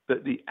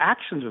the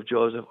actions of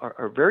Joseph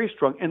are very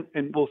strong.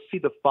 And we'll see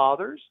the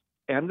fathers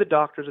and the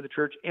doctors of the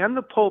church and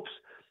the popes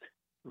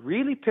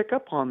really pick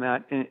up on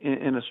that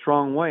in a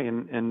strong way.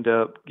 And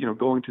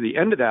going to the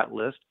end of that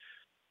list,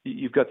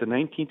 you've got the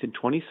 19th and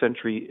 20th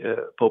century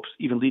popes,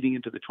 even leading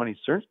into the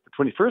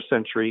 21st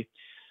century,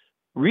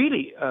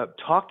 really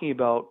talking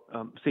about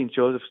St.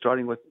 Joseph,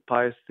 starting with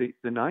Pius IX,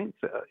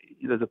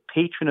 the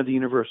patron of the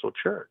universal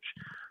church.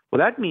 Well,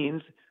 that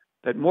means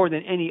that more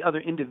than any other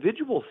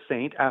individual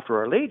saint after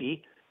Our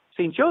Lady,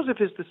 St. Joseph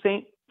is the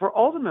saint for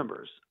all the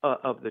members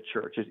of the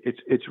church.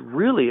 It's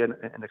really an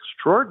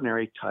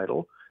extraordinary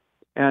title.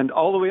 And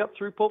all the way up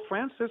through Pope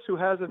Francis, who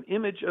has an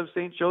image of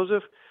St.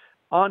 Joseph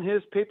on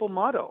his papal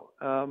motto,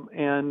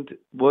 and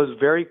was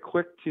very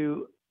quick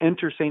to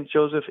enter St.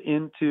 Joseph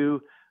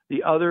into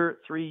the other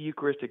three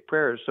Eucharistic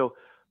prayers. So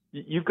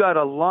you've got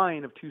a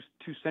line of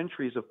two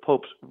centuries of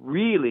popes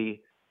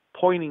really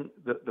pointing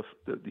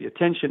the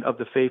attention of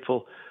the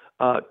faithful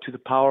to the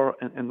power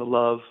and the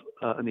love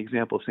and the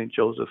example of St.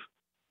 Joseph.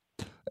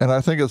 And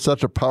I think it's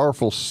such a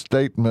powerful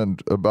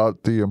statement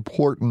about the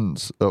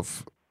importance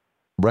of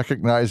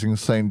recognizing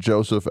St.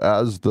 Joseph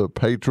as the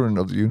patron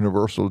of the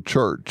universal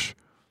church.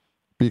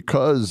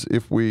 Because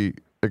if we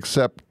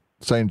accept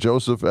St.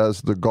 Joseph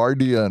as the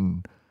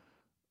guardian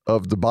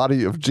of the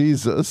body of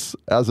Jesus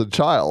as a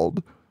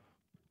child,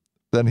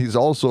 then he's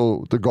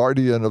also the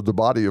guardian of the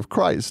body of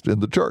Christ in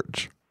the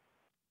church.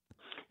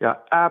 Yeah,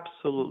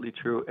 absolutely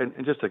true. And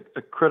just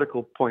a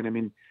critical point. I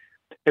mean,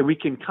 and we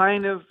can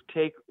kind of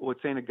take what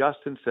St.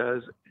 Augustine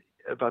says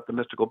about the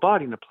mystical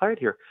body and apply it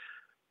here.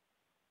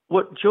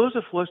 What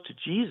Joseph was to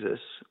Jesus,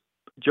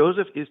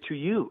 Joseph is to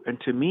you and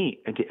to me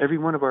and to every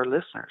one of our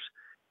listeners.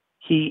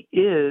 He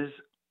is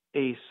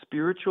a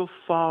spiritual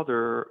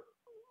father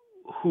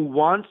who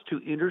wants to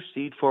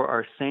intercede for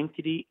our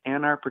sanctity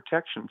and our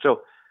protection.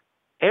 So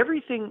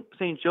everything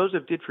St.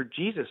 Joseph did for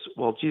Jesus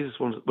while Jesus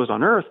was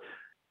on earth,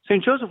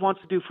 St. Joseph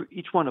wants to do for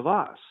each one of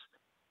us.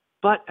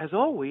 But as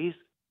always,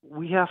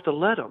 we have to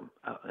let him.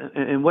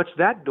 And what's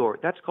that door?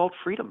 That's called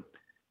freedom.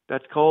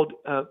 That's called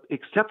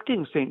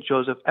accepting St.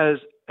 Joseph as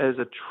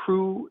a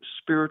true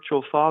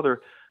spiritual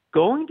father,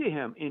 going to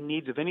him in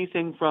needs of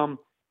anything from,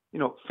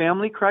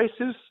 family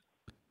crisis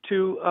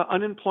to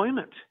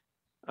unemployment.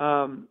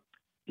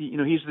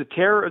 He's the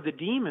terror of the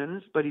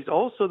demons, but he's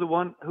also the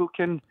one who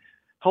can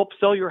help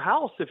sell your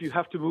house if you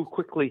have to move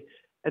quickly.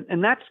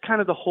 And that's kind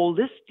of the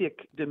holistic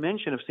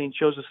dimension of St.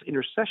 Joseph's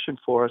intercession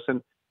for us.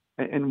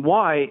 And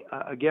why,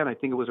 again, I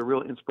think it was a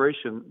real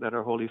inspiration that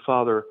our Holy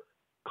Father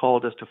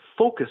called us to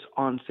focus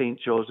on St.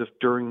 Joseph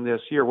during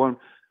this year. When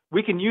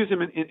we can use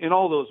him in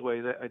all those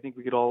ways, I think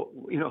we could all,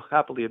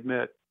 happily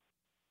admit.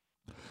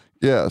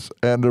 Yes,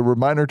 and a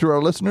reminder to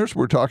our listeners,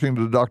 we're talking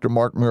to Dr.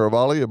 Mark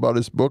Miravalle about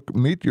his book,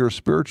 Meet Your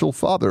Spiritual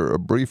Father, A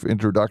Brief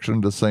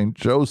Introduction to St.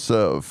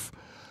 Joseph.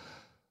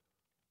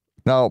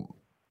 Now,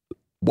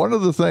 one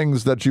of the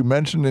things that you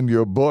mentioned in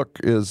your book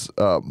is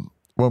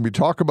when we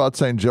talk about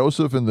St.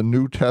 Joseph in the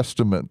New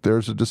Testament,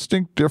 there's a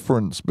distinct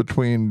difference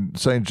between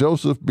St.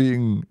 Joseph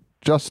being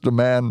just a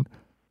man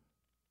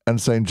and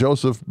St.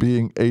 Joseph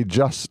being a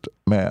just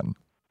man.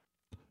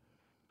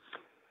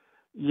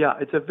 Yeah,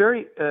 it's a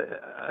very,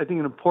 I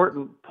think, an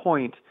important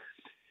point.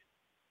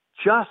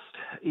 Just,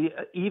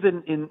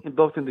 even in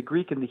both in the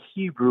Greek and the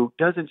Hebrew,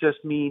 doesn't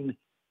just mean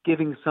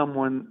giving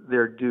someone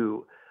their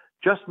due.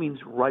 Just means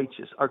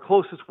righteous. Our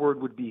closest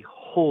word would be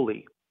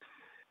holy.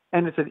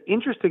 And it's an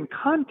interesting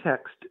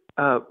context,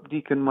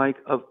 Deacon Mike,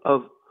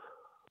 of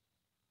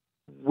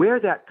where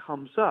that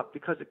comes up,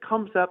 because it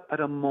comes up at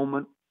a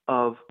moment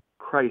of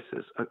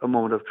crisis, a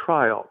moment of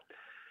trial.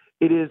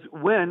 It is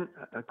when,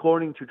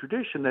 according to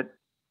tradition, that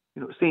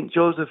St.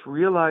 Joseph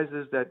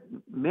realizes that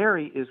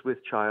Mary is with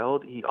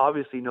child. He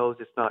obviously knows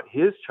it's not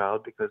his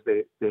child because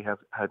they have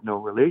had no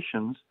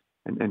relations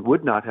and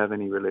would not have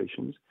any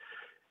relations.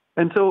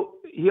 And so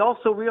he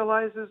also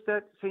realizes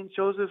that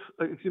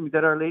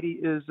that Our Lady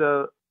is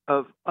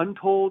of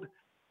untold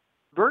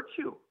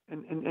virtue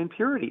and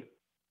purity.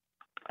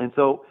 And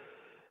so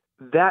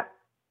that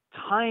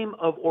time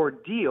of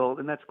ordeal,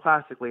 and that's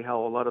classically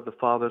how a lot of the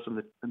fathers and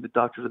the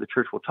doctors of the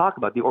church will talk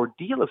about, the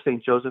ordeal of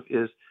St. Joseph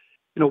is,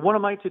 what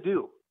am I to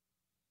do?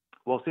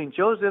 Well, St.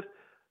 Joseph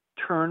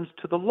turns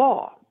to the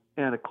law.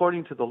 And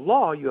according to the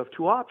law, you have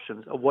two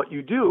options of what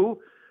you do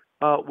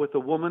with a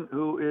woman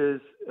who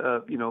is,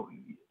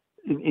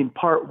 in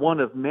part one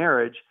of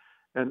marriage.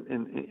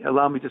 And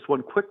allow me just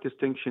one quick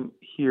distinction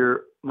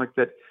here, Mike,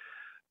 that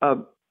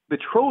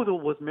betrothal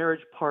was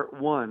marriage part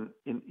one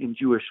in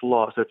Jewish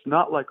law. So it's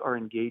not like our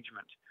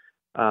engagement.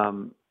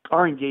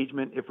 Our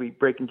engagement, if we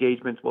break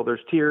engagements, well, there's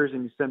tears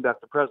and you send back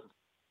the presents.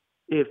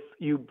 If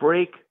you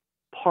break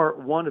part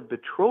one of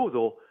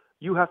betrothal,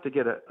 you have to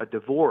get a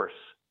divorce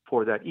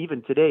for that,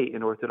 even today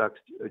in Orthodox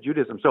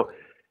Judaism. So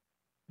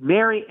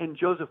Mary and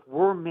Joseph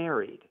were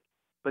married,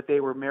 but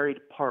they were married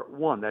part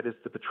one, that is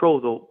the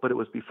betrothal, but it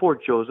was before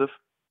Joseph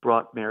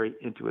brought Mary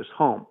into his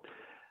home.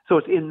 So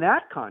it's in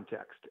that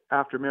context,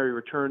 after Mary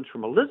returns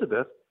from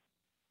Elizabeth,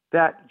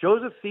 that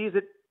Joseph sees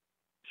that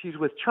she's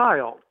with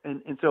child.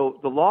 And so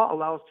the law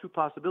allows two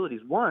possibilities.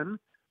 One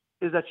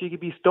is that she could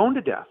be stoned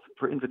to death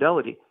for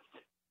infidelity.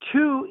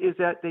 Two is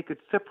that they could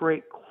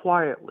separate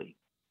quietly.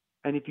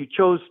 And if you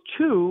chose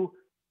two,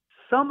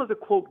 some of the,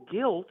 quote,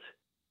 guilt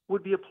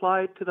would be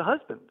applied to the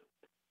husband.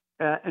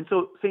 And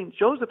so St.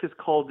 Joseph is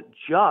called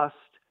just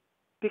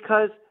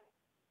because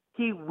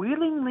he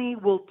willingly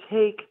will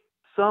take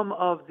some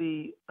of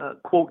the,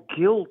 quote,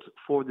 guilt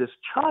for this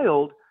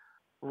child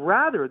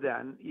rather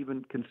than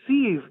even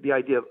conceive the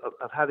idea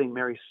of having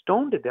Mary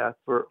stoned to death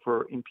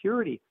for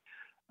impurity.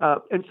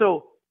 And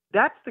so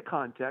that's the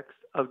context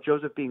of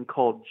Joseph being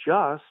called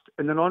just.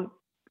 And then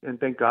and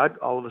thank God,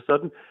 all of a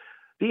sudden,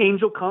 the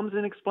angel comes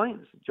and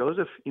explains,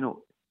 Joseph,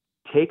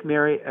 take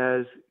Mary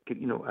as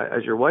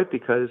your wife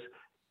because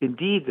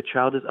indeed the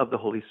child is of the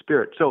Holy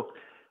Spirit. So,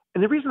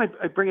 and the reason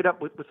I bring it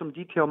up with some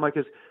detail, Mike,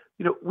 is,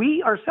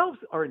 we ourselves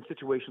are in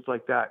situations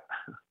like that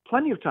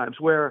plenty of times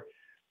where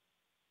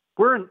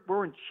we're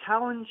in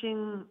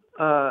challenging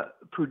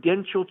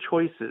prudential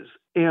choices,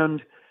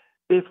 and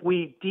if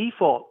we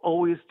default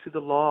always to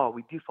the law,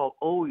 we default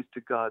always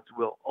to God's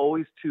will,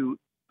 always to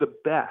the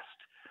best,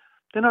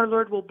 then our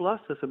Lord will bless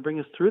us and bring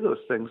us through those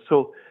things.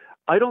 So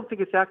I don't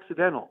think it's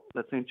accidental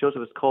that St.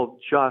 Joseph is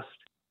called just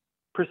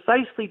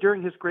precisely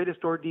during his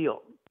greatest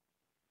ordeal,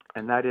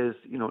 and that is,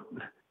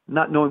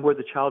 not knowing where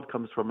the child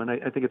comes from. And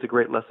I think it's a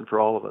great lesson for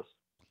all of us.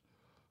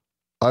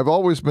 I've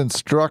always been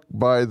struck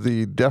by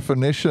the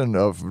definition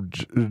of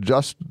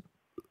just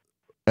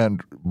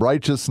and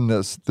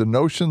righteousness, the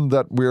notion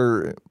that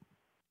we're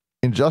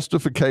in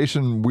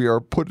justification, we are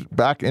put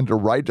back into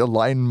right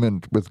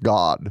alignment with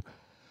God.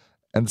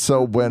 And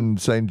so when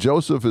St.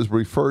 Joseph is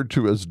referred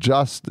to as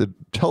just, it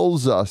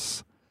tells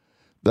us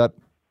that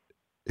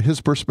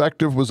his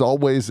perspective was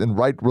always in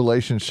right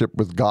relationship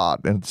with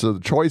God. And so the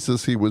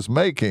choices he was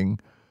making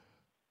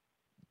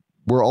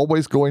were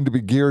always going to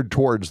be geared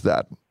towards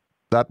that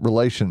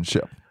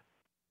relationship.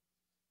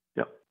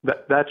 Yeah,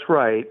 that's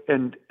right.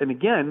 And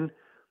again,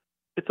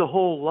 it's a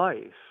whole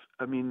life.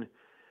 I mean,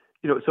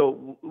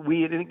 so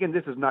and again,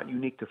 this is not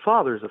unique to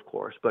fathers, of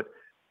course, but,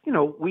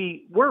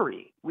 we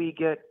worry, we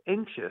get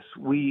anxious,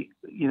 we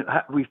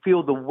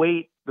feel the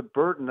weight, the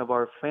burden of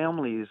our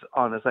families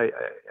on us. I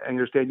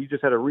understand you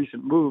just had a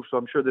recent move, so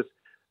I'm sure this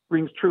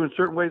rings true in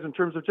certain ways in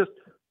terms of just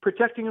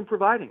protecting and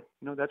providing.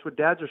 That's what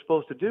dads are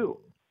supposed to do.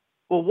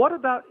 Well, what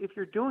about if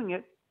you're doing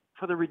it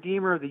for the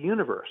Redeemer of the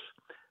universe?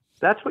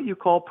 That's what you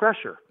call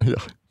pressure. Yeah.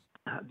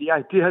 The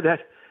idea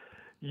that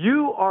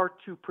you are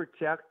to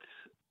protect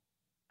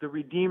the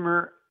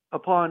Redeemer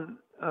upon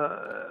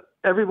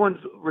everyone's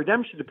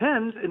redemption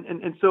depends.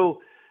 And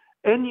so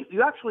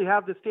you actually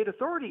have the state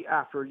authority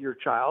after your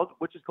child,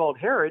 which is called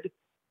Herod.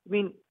 I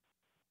mean,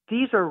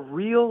 these are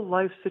real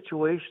life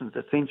situations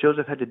that St.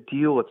 Joseph had to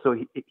deal with. So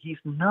he's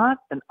not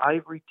an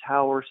ivory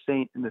tower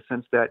saint in the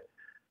sense that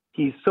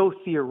he's so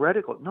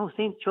theoretical. No,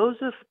 St.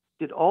 Joseph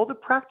did all the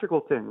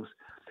practical things,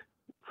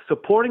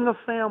 supporting a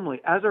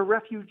family as a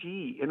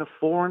refugee in a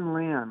foreign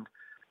land,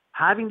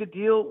 having to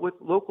deal with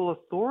local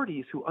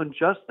authorities who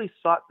unjustly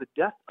sought the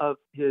death of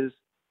his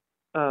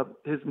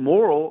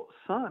moral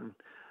son.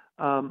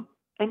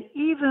 And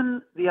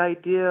even the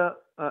idea,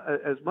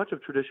 as much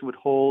of tradition would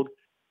hold,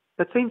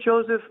 that St.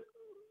 Joseph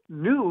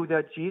knew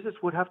that Jesus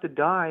would have to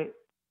die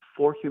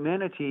for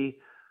humanity,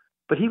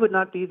 but he would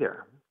not be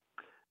there.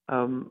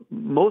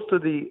 Most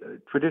of the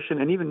tradition,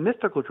 and even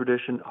mystical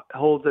tradition,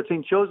 holds that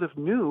St. Joseph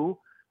knew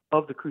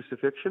of the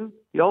crucifixion.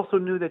 He also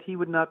knew that he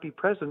would not be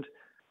present.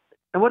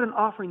 And what an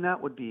offering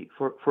that would be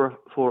for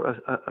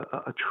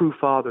a true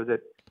father,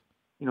 that,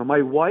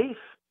 my wife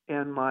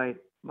and my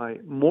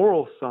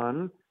moral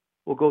son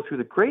will go through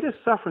the greatest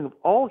suffering of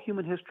all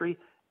human history,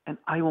 and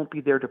I won't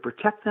be there to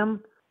protect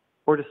them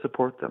or to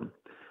support them.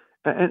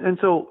 And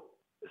so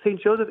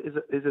St. Joseph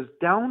is as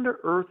down to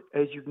earth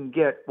as you can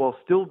get while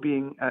still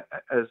being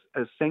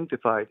as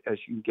sanctified as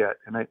you can get.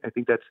 And I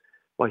think that's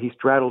why he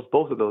straddles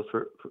both of those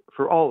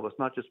for all of us,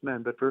 not just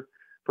men, but for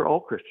all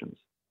Christians.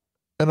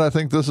 And I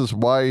think this is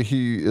why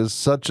he is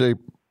such a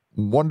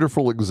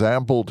wonderful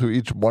example to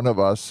each one of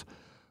us,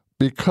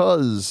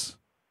 because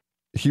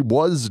he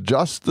was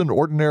just an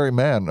ordinary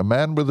man, a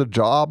man with a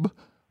job,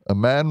 a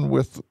man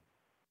with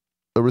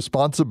the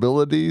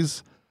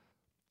responsibilities.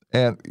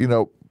 And,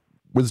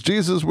 with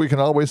Jesus, we can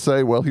always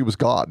say, well, he was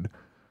God.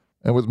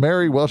 And with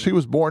Mary, well, she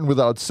was born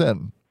without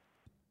sin.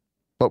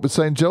 But with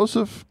St.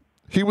 Joseph,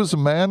 he was a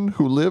man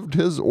who lived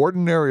his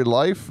ordinary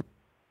life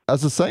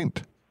as a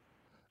saint.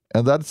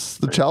 And that's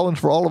the challenge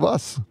for all of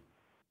us.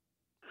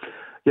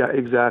 Yeah,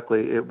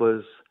 exactly. It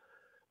was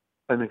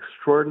an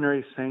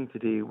extraordinary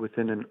sanctity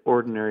within an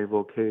ordinary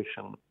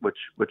vocation,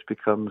 which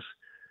becomes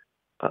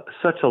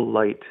such a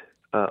light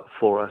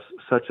for us,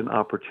 such an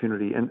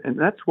opportunity. And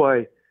that's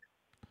why,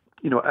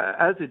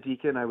 as a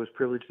deacon, I was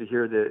privileged to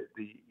hear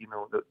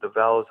the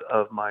vows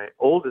of my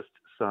oldest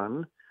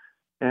son.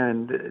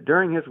 And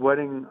during his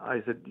wedding,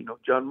 I said,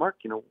 John Mark,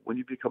 when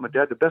you become a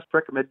dad, the best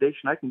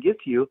recommendation I can give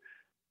to you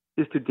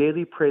is to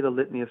daily pray the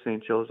Litany of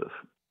St. Joseph.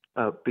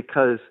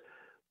 Because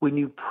when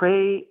you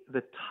pray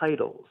the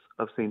titles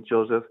of St.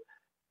 Joseph,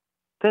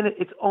 then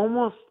it's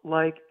almost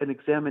like an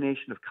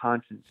examination of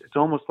conscience. It's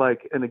almost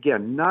like, and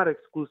again, not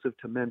exclusive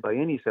to men by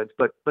any sense,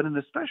 but in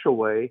a special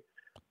way,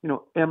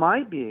 am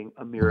I being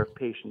a mirror of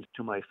patience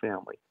to my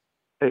family?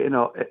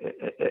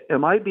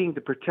 Am I being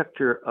the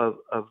protector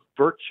of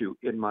virtue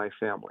in my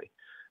family?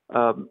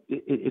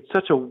 It's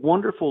such a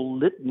wonderful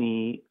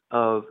litany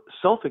of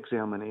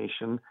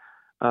self-examination.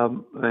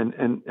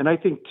 And I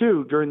think,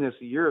 too, during this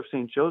year of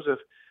St. Joseph,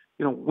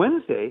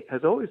 Wednesday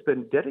has always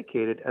been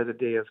dedicated as a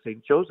day of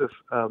St. Joseph,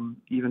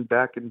 even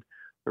back in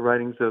the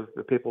writings of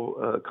the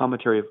papal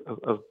commentary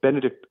of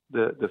Benedict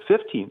the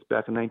 15th,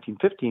 back in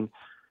 1915.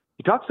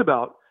 He talks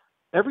about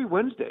every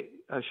Wednesday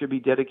should be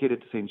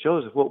dedicated to St.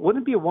 Joseph. Well,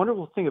 wouldn't it be a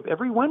wonderful thing if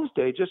every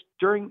Wednesday, just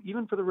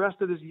even for the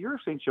rest of this year of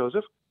St.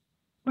 Joseph,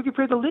 we could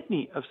pray the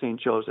litany of St.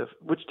 Joseph,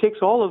 which takes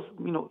all of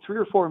 3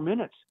 or 4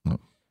 minutes.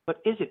 But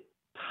is it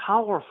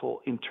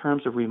powerful in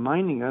terms of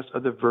reminding us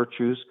of the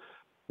virtues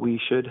we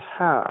should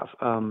have.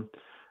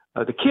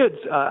 The kids,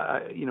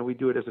 we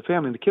do it as a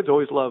family, and the kids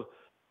always love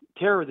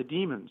Terror of the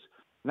Demons,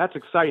 and that's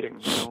exciting,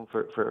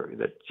 for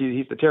that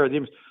he's the Terror of the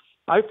Demons.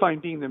 I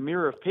find being the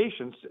mirror of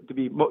patience to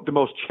be the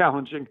most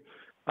challenging,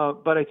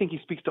 but I think he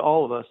speaks to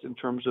all of us in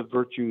terms of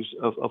virtues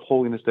of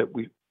holiness that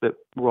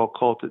we're all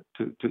called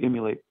to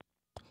emulate.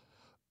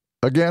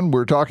 Again,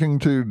 we're talking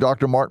to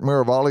Dr. Mark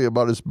Miravalle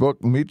about his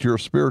book, Meet Your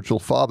Spiritual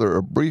Father,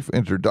 A Brief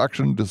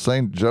Introduction to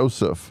St.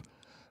 Joseph.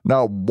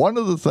 Now, one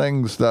of the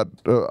things that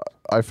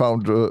I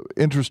found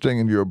interesting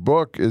in your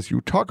book is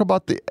you talk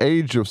about the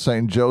age of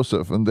St.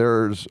 Joseph, and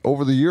there's,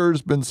 over the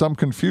years, been some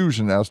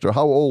confusion as to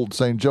how old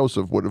St.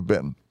 Joseph would have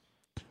been.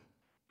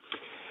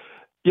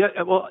 Yeah,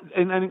 well,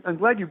 and I'm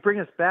glad you bring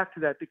us back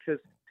to that, because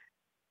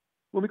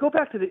when we go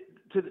back to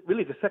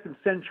really the second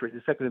century,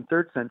 the second and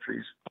third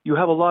centuries, you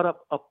have a lot of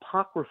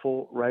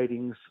apocryphal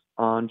writings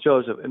on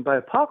Joseph. And by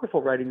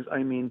apocryphal writings,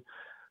 I mean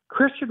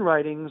Christian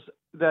writings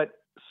that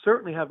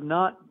certainly have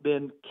not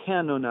been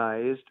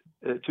canonized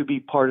to be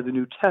part of the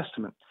New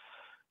Testament.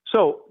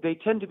 So they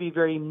tend to be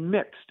very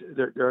mixed.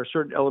 There are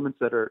certain elements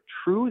that are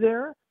true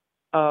there,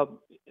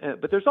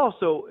 but there's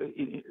also,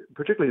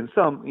 particularly in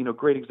some,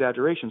 great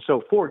exaggeration.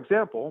 So, for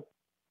example,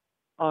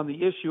 on the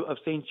issue of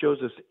St.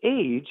 Joseph's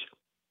age,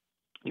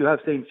 you have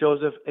St.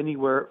 Joseph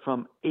anywhere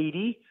from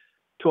 80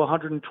 to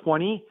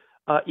 120,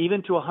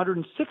 even to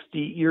 160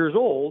 years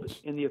old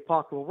in the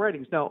apocryphal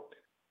writings. Now,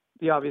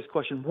 the obvious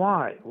question,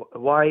 why?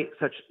 Why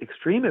such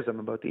extremism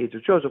about the age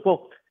of Joseph?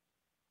 Well,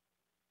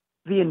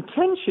 the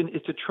intention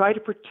is to try to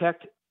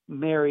protect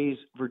Mary's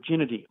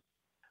virginity.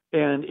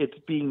 And it's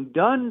being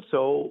done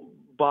so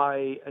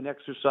by an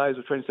exercise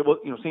of trying to say, well,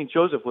 St.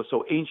 Joseph was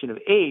so ancient of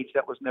age,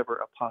 that was never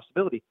a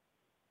possibility.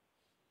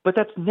 But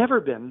that's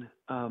never been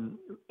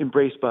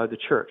embraced by the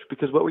church,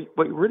 because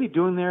what you're really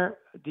doing there,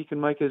 Deacon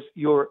Mike, is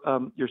you're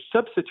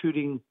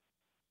substituting,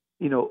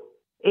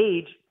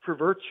 age for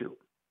virtue.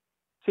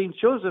 St.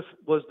 Joseph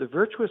was the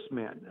virtuous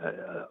man.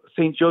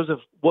 St. Joseph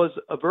was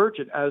a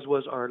virgin, as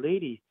was Our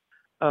Lady.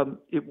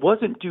 It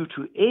wasn't due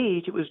to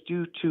age; it was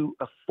due to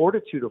a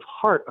fortitude of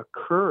heart, a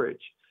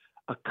courage,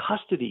 a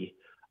custody,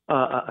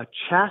 a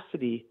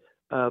chastity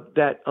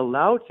that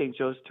allowed St.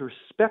 Joseph to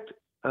respect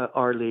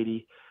Our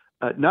Lady.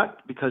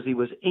 Not because he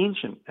was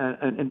ancient.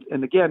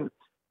 And again,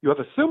 you have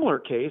a similar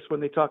case when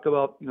they talk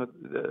about,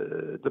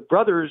 the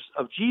brothers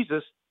of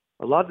Jesus.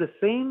 A lot of the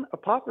same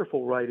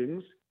apocryphal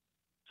writings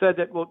said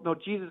that,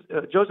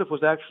 Joseph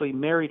was actually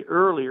married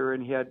earlier,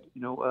 and he had,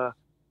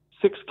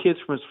 6 kids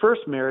from his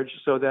first marriage,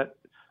 so that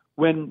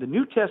when the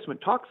New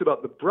Testament talks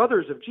about the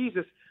brothers of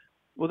Jesus,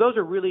 well, those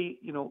are really,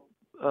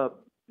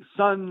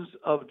 sons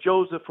of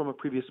Joseph from a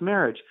previous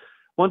marriage.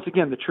 Once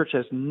again, the church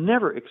has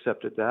never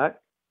accepted that,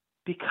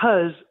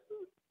 because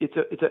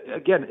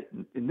again,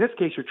 in this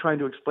case, you're trying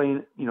to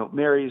explain,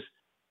 Mary's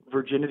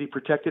virginity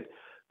protected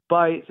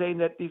by saying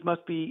that these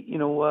must be,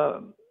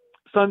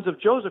 sons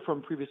of Joseph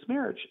from previous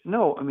marriage.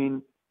 No, I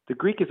mean, the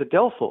Greek is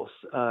adelphos.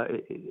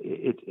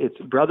 It's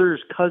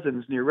brothers,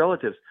 cousins, near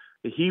relatives.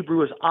 The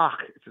Hebrew is ach.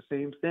 It's the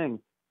same thing.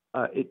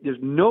 There's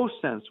no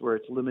sense where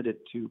it's limited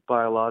to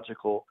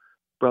biological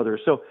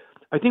brothers. So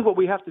I think what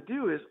we have to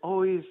do is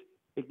always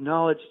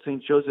acknowledge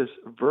St. Joseph's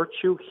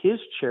virtue, his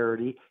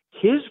charity,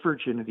 his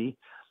virginity,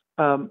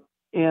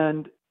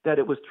 and that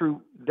it was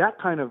through that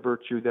kind of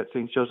virtue that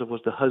St. Joseph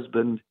was the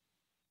husband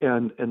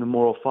and the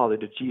moral father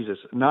to Jesus,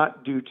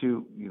 not due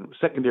to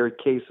secondary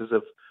cases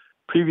of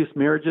previous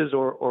marriages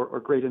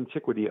or great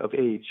antiquity of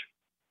age.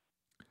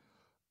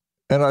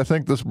 And I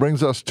think this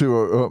brings us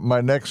to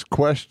my next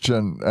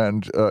question.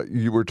 And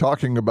you were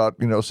talking about,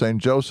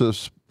 St.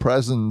 Joseph's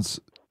presence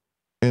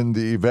in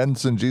the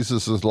events in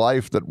Jesus'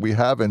 life that we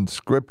have in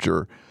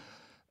Scripture.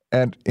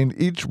 And in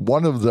each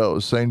one of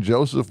those, St.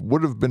 Joseph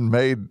would have been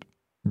made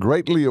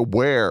greatly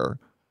aware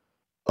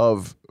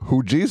of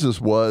who Jesus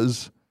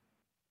was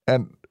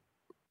and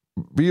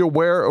be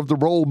aware of the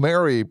role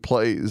Mary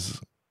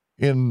plays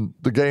in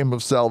the game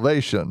of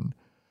salvation.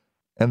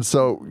 And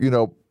so,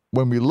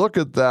 when we look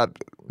at that,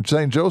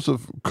 St.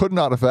 Joseph could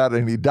not have had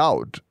any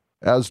doubt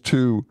as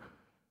to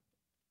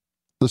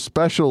the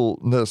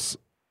specialness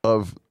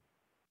of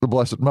the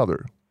Blessed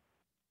Mother.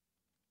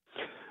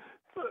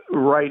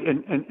 Right,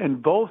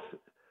 and both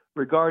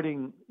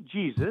regarding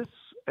Jesus,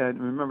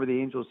 and remember the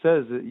angel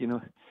says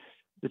that,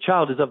 the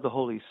child is of the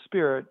Holy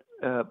Spirit,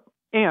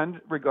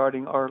 and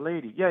regarding Our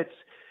Lady. Yeah,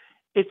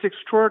 it's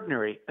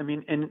extraordinary. I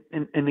mean,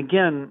 and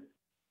again,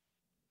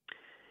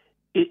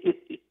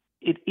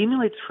 it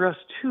emulates for us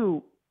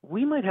too.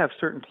 We might have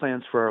certain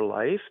plans for our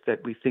life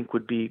that we think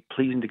would be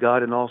pleasing to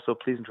God and also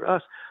pleasing for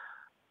us.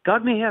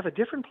 God may have a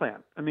different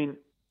plan. I mean,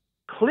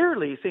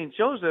 clearly, St.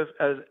 Joseph,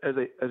 as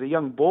a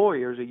young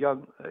boy or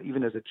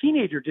even as a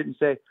teenager, didn't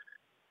say,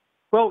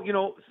 well,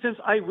 since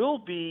I will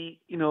be,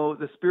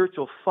 the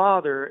spiritual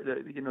father,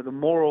 the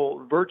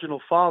moral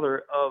virginal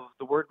father of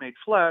the Word made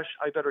flesh,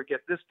 I better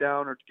get this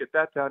down or get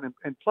that down,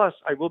 and plus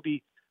I will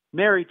be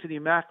married to the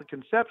Immaculate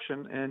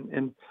Conception,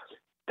 and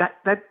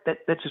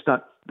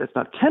that's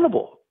not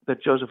tenable.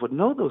 that Joseph would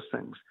know those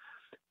things,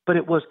 but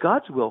it was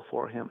God's will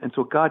for him. And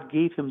so God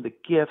gave him the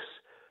gifts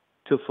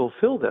to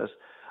fulfill this.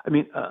 I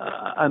mean,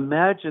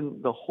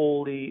 imagine the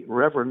holy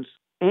reverence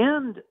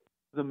and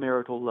the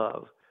marital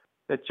love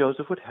that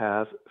Joseph would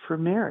have for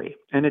Mary.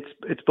 And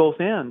it's both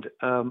and.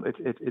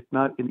 It's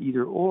not an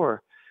either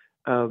or.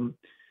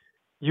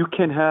 You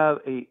can have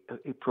a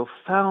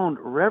profound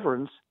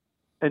reverence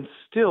and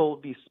still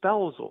be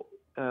spousal.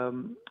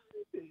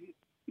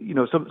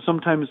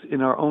 Sometimes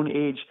in our own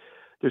age,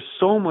 there's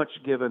so much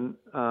given,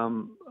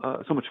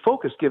 so much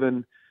focus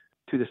given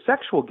to the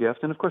sexual gift.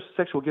 And of course, the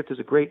sexual gift is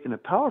a great and a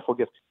powerful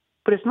gift,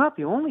 but it's not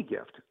the only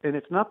gift. And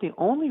it's not the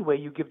only way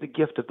you give the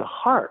gift of the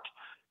heart.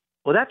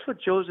 Well, that's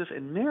what Joseph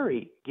and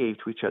Mary gave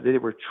to each other. They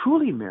were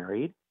truly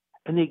married,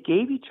 and they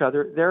gave each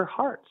other their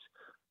hearts.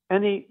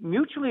 And they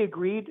mutually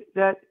agreed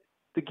that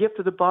the gift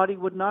of the body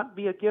would not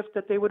be a gift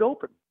that they would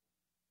open.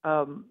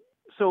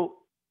 So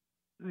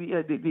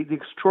the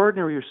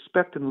extraordinary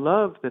respect and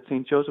love that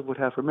St. Joseph would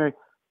have for Mary,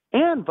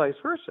 and vice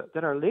versa,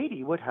 that Our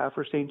Lady would have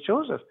for St.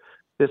 Joseph,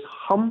 this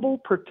humble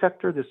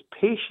protector, this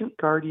patient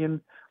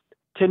guardian,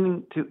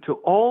 tending to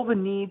all the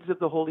needs of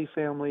the Holy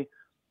Family.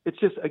 It's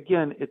just,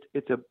 again,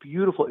 it's a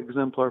beautiful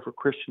exemplar for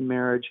Christian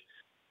marriage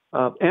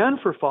and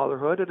for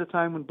fatherhood at a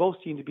time when both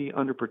seem to be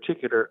under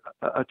particular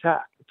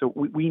attack. So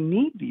we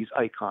need these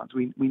icons.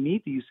 We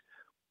need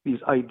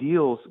these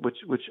ideals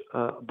which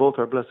both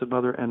our Blessed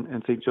Mother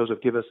and St.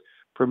 Joseph give us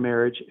for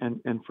marriage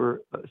and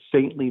for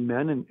saintly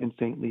men and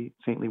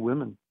saintly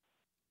women.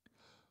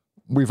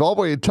 We've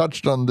already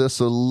touched on this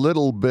a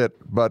little bit,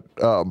 but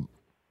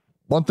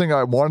one thing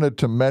I wanted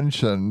to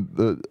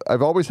mention,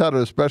 I've always had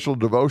a special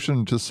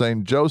devotion to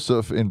St.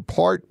 Joseph, in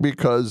part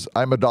because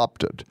I'm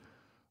adopted.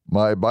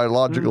 My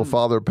biological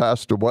father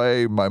passed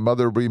away. My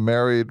mother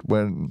remarried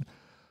when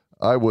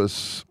I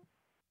was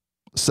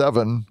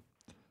 7,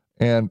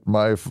 and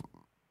my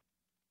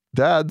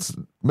dad's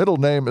middle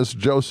name is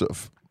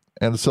Joseph.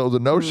 And so the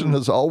notion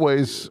has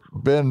always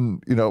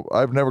been,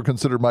 I've never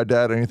considered my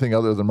dad anything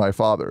other than my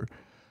father.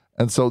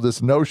 And so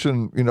this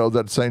notion,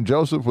 that St.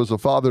 Joseph was the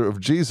father of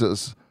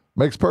Jesus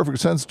makes perfect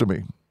sense to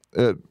me.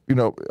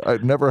 I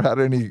never had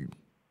any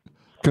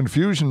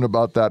confusion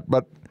about that,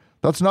 but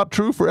that's not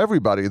true for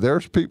everybody.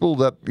 There's people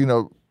that,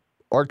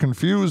 are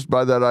confused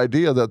by that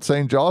idea that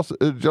St.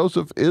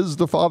 Joseph is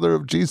the father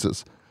of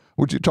Jesus.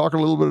 Would you talk a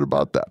little bit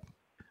about that?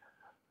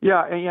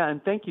 Yeah,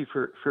 and thank you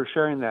for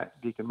sharing that,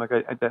 Deacon Mike.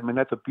 I mean,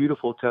 that's a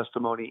beautiful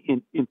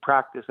testimony in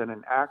practice and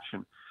in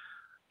action.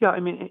 Yeah, I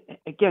mean,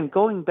 again,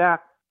 going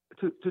back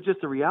to just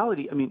the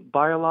reality, I mean,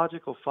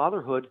 biological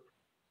fatherhood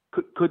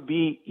could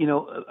be,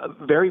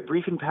 a very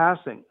brief in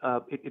passing.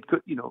 It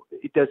could,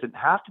 it doesn't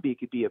have to be. It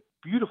could be a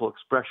beautiful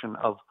expression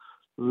of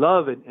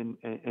love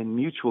and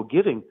mutual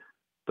giving,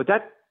 but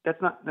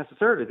that's not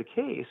necessarily the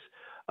case.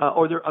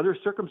 Or there are other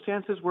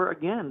circumstances where,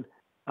 again,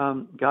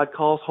 God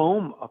calls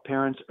home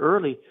parents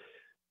early.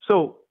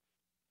 So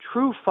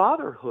true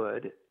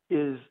fatherhood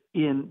is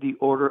in the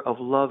order of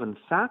love and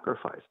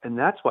sacrifice. And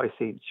that's why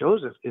St.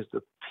 Joseph is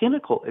the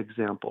pinnacle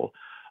example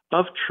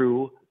of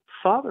true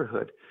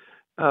fatherhood.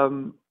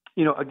 Again,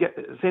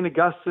 St.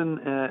 Augustine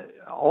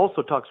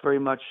also talks very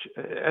much,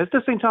 as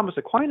does St. Thomas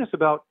Aquinas,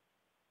 about,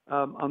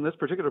 on this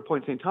particular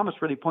point, St. Thomas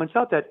really points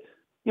out that,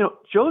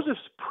 Joseph's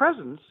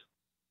presence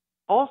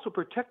also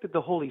protected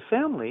the Holy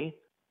Family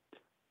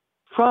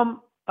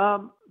from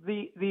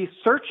the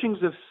searchings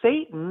of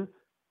Satan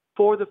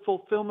for the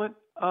fulfillment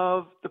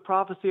of the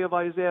prophecy of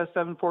Isaiah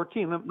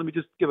 7:14. Let me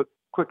just give a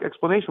quick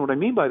explanation what I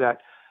mean by that.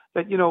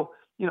 That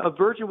a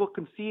virgin will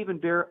conceive and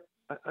bear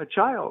a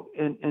child,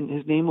 and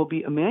his name will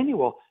be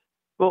Emmanuel.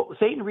 Well,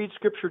 Satan reads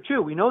Scripture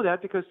too. We know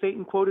that because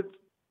Satan quoted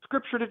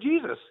Scripture to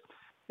Jesus,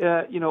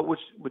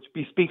 which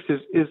bespeaks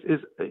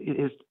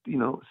his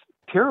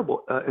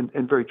terrible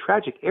and very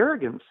tragic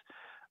arrogance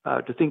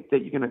to think that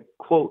you're going to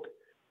quote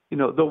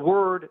the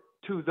word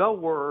to the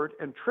word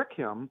and trick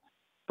him,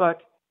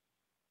 but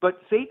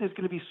Satan is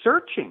going to be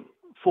searching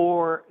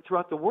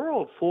throughout the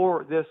world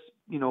for this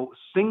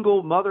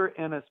single mother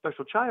and a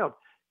special child.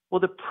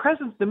 Well,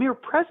 the mere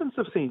presence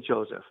of St.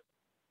 Joseph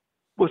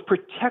was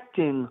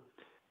protecting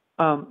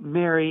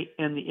Mary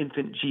and the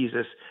infant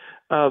Jesus.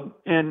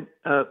 And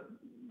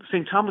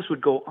St. Thomas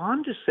would go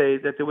on to say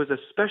that there was a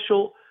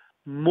special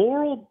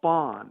moral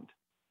bond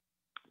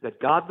that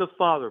God the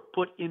Father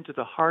put into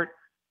the heart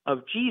of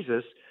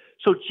Jesus.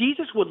 So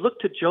Jesus would look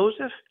to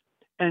Joseph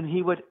and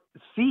he would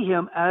see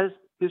him as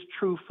his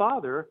true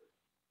father,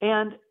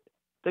 and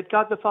that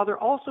God the Father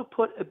also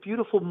put a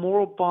beautiful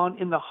moral bond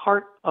in the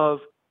heart of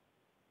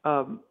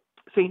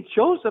St.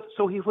 Joseph,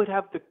 so he would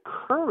have the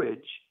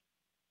courage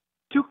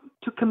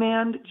to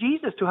command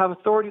Jesus, to have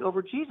authority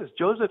over Jesus.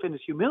 Joseph, in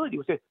his humility,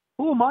 would say,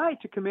 "Who am I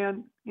to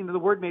command the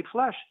Word made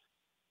flesh?"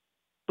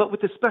 But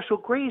with the special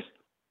grace,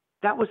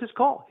 that was his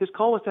call. His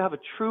call was to have a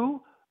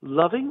true,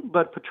 loving,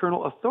 but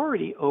paternal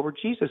authority over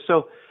Jesus.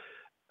 So,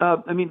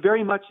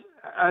 very much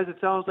as it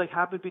sounds like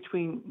happened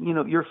between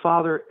your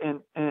father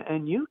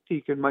and you,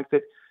 Deacon Mike,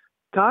 that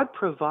God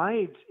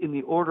provides in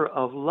the order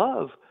of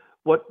love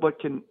what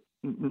can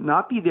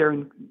not be there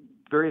in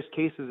various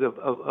cases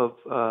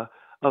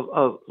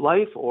of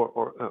life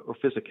or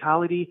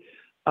physicality,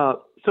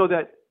 so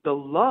that the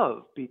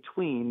love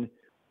between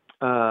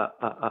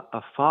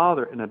a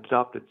father and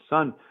adopted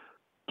son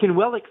can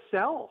well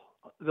excel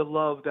the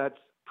love that's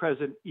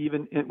present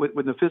even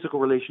when the physical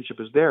relationship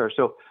is there.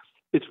 So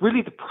it's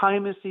really the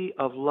primacy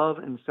of love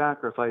and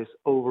sacrifice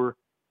over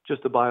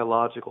just the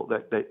biological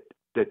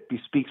that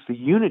bespeaks the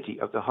unity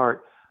of the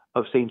heart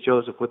of St.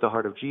 Joseph with the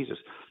heart of Jesus.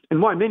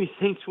 And why many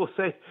saints will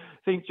say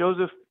St.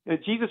 Joseph,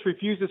 Jesus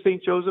refuses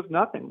St. Joseph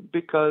nothing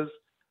because,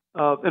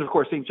 and of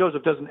course, St.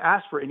 Joseph doesn't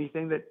ask for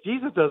anything that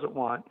Jesus doesn't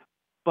want,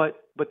 but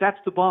that's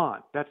the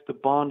bond. That's the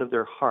bond of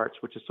their hearts,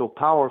 which is so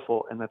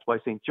powerful, and that's why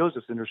St.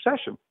 Joseph's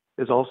intercession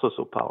is also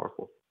so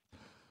powerful.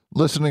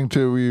 Listening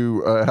to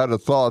you, I had a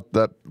thought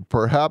that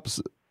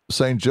perhaps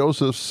St.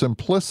 Joseph's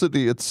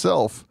simplicity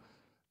itself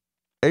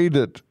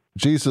aided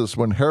Jesus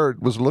when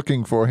Herod was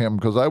looking for him,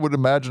 because I would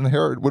imagine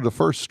Herod would have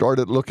first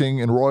started looking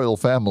in royal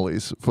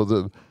families for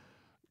the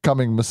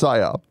coming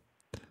Messiah,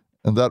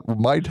 and that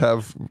might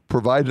have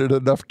provided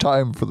enough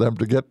time for them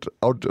to get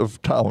out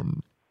of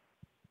town.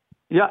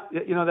 Yeah,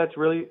 that's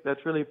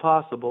really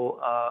possible,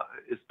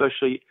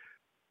 especially,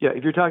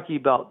 if you're talking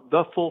about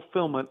the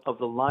fulfillment of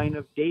the line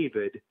of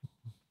David.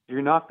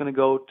 You're not going to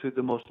go to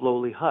the most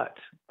lowly hut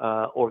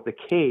or the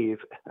cave.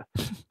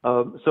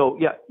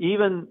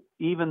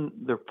 Even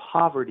their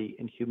poverty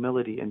and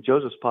humility, and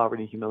Joseph's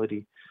poverty and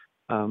humility,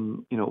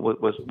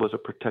 was a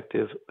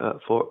protective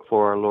for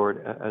our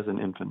Lord as an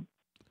infant.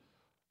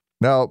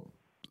 Now,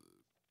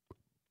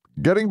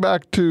 getting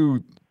back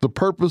to the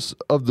purpose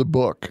of the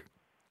book,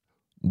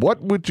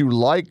 what would you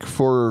like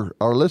for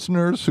our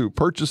listeners who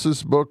purchase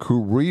this book,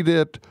 who read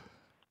it,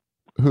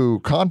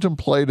 who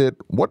contemplate it?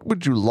 What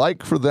would you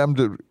like for them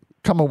to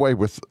come away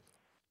with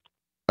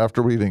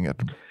after reading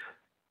it?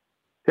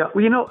 Yeah,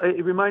 well,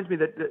 it reminds me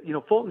that,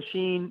 Fulton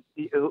Sheen,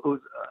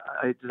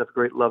 I just have a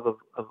great love of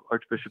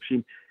Archbishop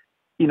Sheen.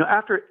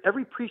 After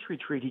every priest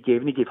retreat he gave,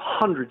 and he gave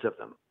hundreds of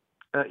them,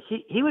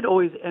 he would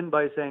always end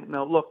by saying,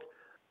 "Now, look,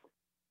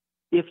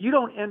 if you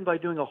don't end by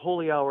doing a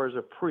holy hour as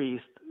a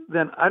priest,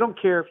 then I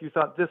don't care if you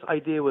thought this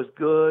idea was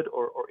good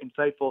or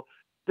insightful,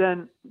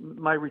 then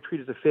my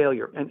retreat is a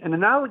failure." And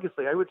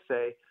analogously, I would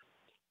say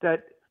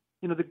that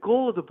the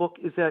goal of the book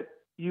is that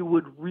you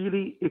would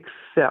really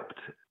accept,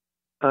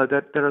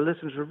 that our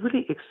listeners would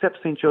really accept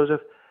St.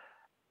 Joseph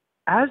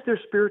as their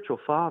spiritual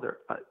father,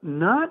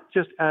 not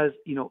just as,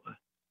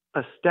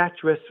 a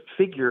statuesque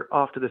figure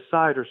off to the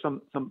side or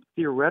some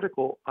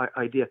theoretical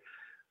idea,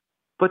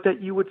 but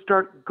that you would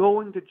start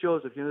going to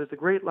Joseph. There's a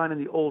great line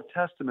in the Old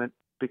Testament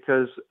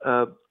because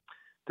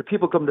the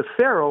people come to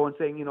Pharaoh and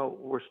saying,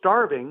 we're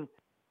starving.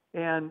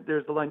 And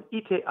there's the line,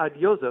 ite ad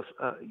Joseph,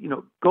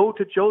 go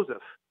to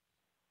Joseph.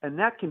 And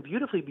that can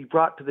beautifully be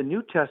brought to the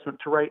New Testament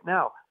to right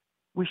now.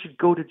 We should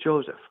go to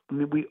Joseph. I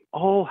mean, we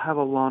all have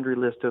a laundry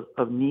list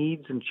of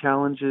needs and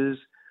challenges.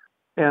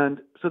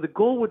 And so the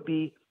goal would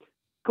be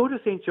go to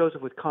St.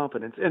 Joseph with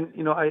confidence. And,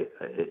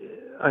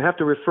 I have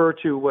to refer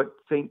to what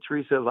St.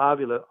 Teresa of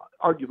Avila,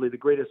 arguably the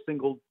greatest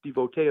single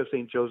devotee of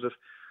St. Joseph,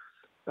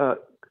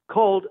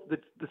 called the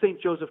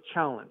St. Joseph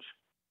Challenge.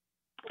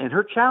 And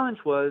her challenge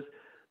was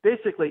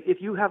basically,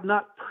 if you have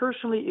not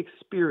personally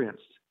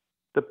experienced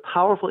the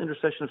powerful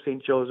intercession of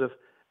St. Joseph,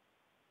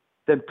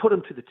 then put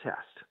him to the test.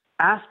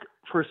 Ask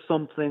for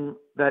something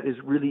that is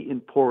really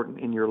important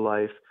in your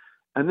life.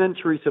 And then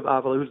Teresa of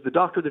Avila, who's the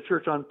doctor of the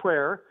Church on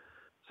prayer,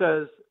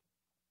 says,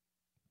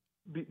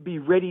 be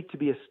ready to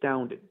be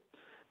astounded.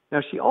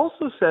 Now, she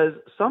also says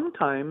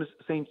sometimes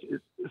St.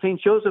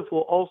 Joseph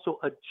will also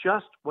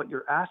adjust what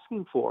you're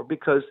asking for,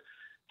 because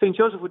St.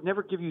 Joseph would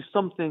never give you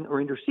something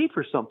or intercede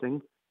for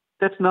something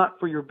that's not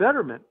for your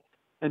betterment.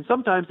 And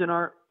sometimes in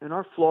our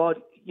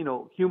flawed,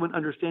 human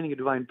understanding of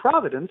divine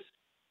providence,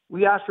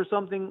 we ask for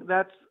something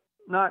that's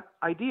not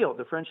ideal.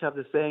 The French have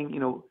this saying,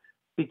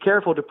 be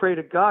careful to pray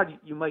to God,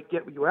 you might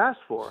get what you ask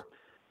for.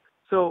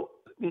 So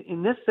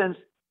in this sense,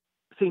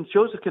 St.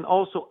 Joseph can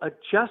also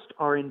adjust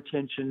our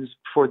intentions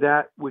for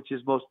that which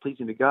is most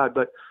pleasing to God.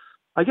 But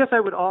I guess I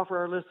would offer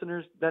our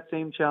listeners that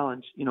same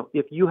challenge.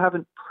 If you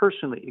haven't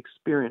personally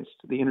experienced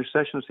the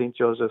intercession of St.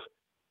 Joseph,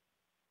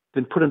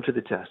 then put him to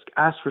the test.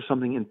 Ask for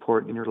something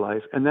important in your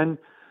life, and then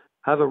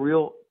have a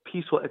real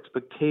peaceful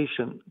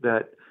expectation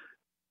that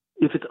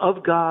if it's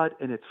of God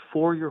and it's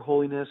for your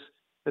holiness,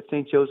 that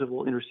St. Joseph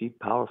will intercede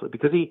powerfully,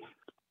 because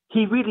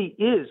he really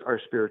is our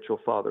spiritual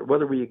father.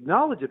 Whether we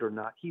acknowledge it or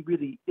not, he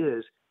really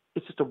is.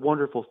 It's just a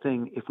wonderful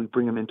thing if we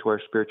bring him into our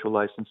spiritual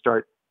lives and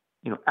start,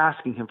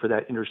 asking him for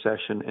that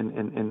intercession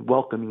and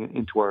welcoming it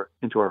into our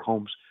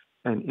homes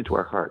and into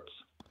our hearts.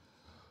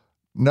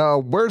 Now,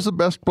 where's the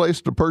best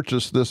place to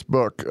purchase this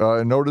book?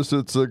 I notice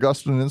it's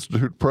Augustine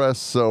Institute Press,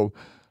 so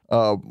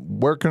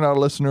where can our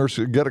listeners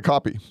get a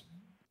copy?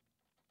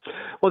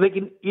 Well, they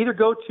can either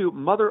go to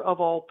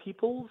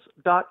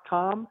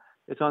motherofallpeoples.com.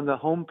 It's on the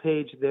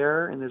homepage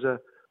there, and there's a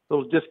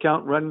little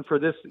discount running for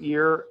this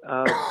year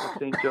of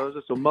St.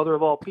 Joseph, so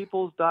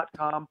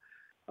motherofallpeoples.com,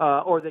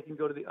 or they can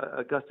go to the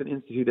Augustine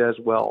Institute as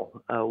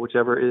well,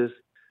 whichever is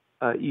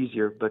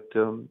easier. But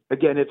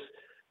again,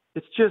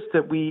 it's just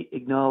that we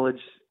acknowledge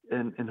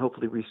and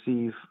hopefully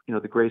receive,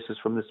 the graces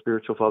from the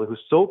spiritual Father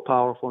who's so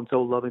powerful and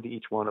so loving to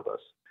each one of us,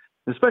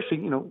 and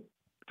especially,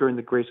 during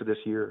the grace of this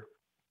year.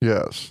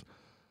 Yes.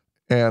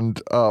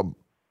 And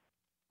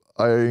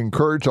I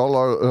encourage all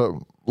our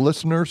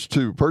listeners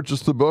to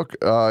purchase the book.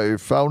 I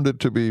found it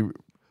to be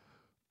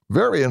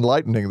very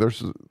enlightening.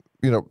 There's,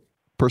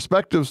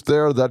 perspectives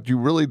there that you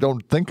really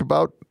don't think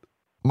about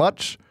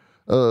much,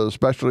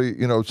 especially,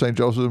 St.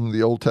 Joseph in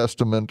the Old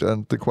Testament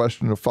and the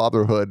question of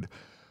fatherhood.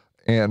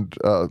 And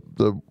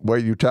the way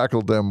you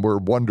tackled them were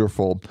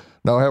wonderful.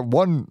 Now, I have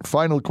one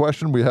final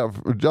question. We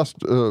have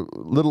just a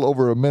little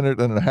over a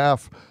minute and a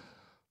half.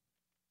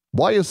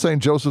 Why is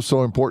St. Joseph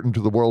so important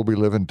to the world we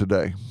live in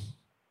today?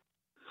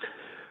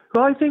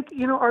 Well, I think,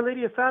 Our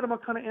Lady of Fatima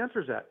kind of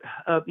answers that.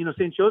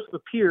 St. Joseph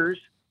appears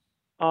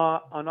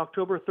on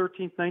October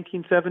 13th,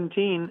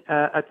 1917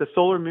 at the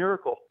Solar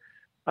Miracle.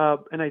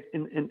 And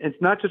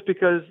it's not just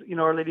because,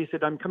 Our Lady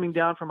said, I'm coming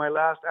down for my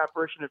last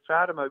apparition at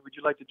Fatima. Would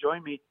you like to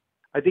join me?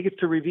 I think it's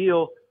to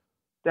reveal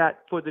that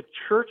for the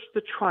church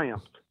that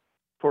triumphed,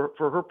 for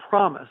her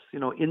promise,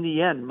 in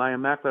the end, my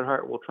Immaculate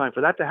Heart will triumph.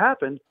 For that to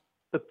happen,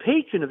 the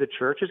patron of the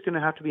church is going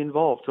to have to be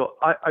involved. So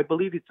I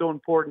believe it's so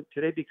important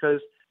today because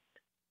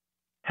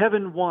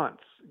heaven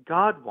wants,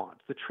 God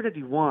wants, the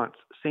Trinity wants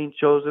St.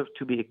 Joseph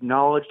to be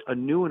acknowledged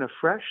anew and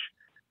afresh.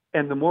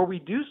 And the more we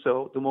do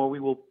so, the more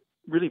we will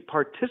really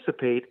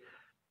participate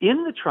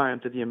in the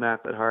triumph of the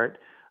Immaculate Heart,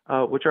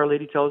 which Our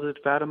Lady tells us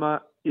at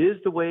Fatima is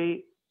the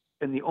way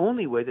and the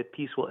only way that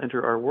peace will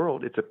enter our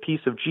world. It's a peace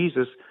of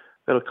Jesus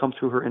that'll come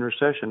through her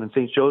intercession. And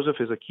St. Joseph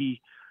is a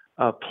key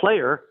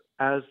player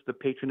as the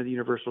patron of the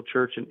Universal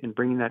Church in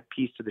bringing that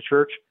peace to the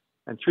church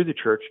and through the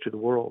church to the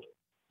world.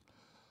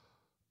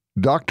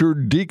 Dr.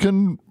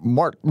 Deacon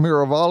Mark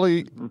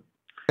Miravalle,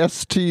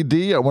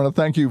 STD, I want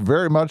to thank you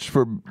very much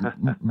for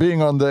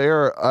being on the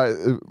air.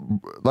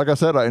 Like I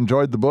said, I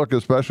enjoyed the book,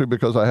 especially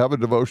because I have a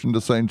devotion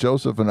to St.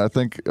 Joseph, and I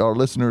think our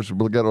listeners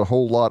will get a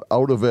whole lot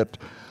out of it.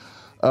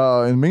 In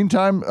the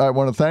meantime, I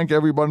want to thank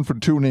everyone for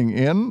tuning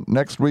in.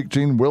 Next week,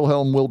 Gene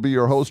Wilhelm will be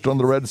your host on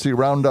the Red Sea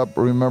Roundup.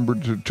 Remember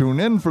to tune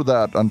in for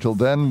that. Until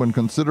then, when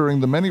considering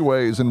the many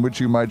ways in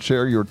which you might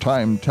share your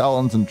time,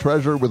 talents, and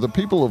treasure with the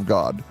people of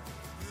God,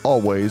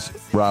 always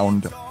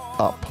round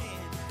up.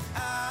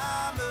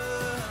 I'm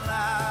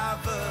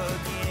alive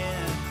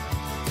again.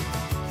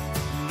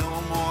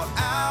 No more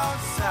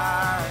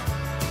outside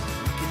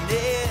looking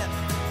in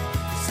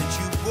since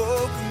you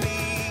woke me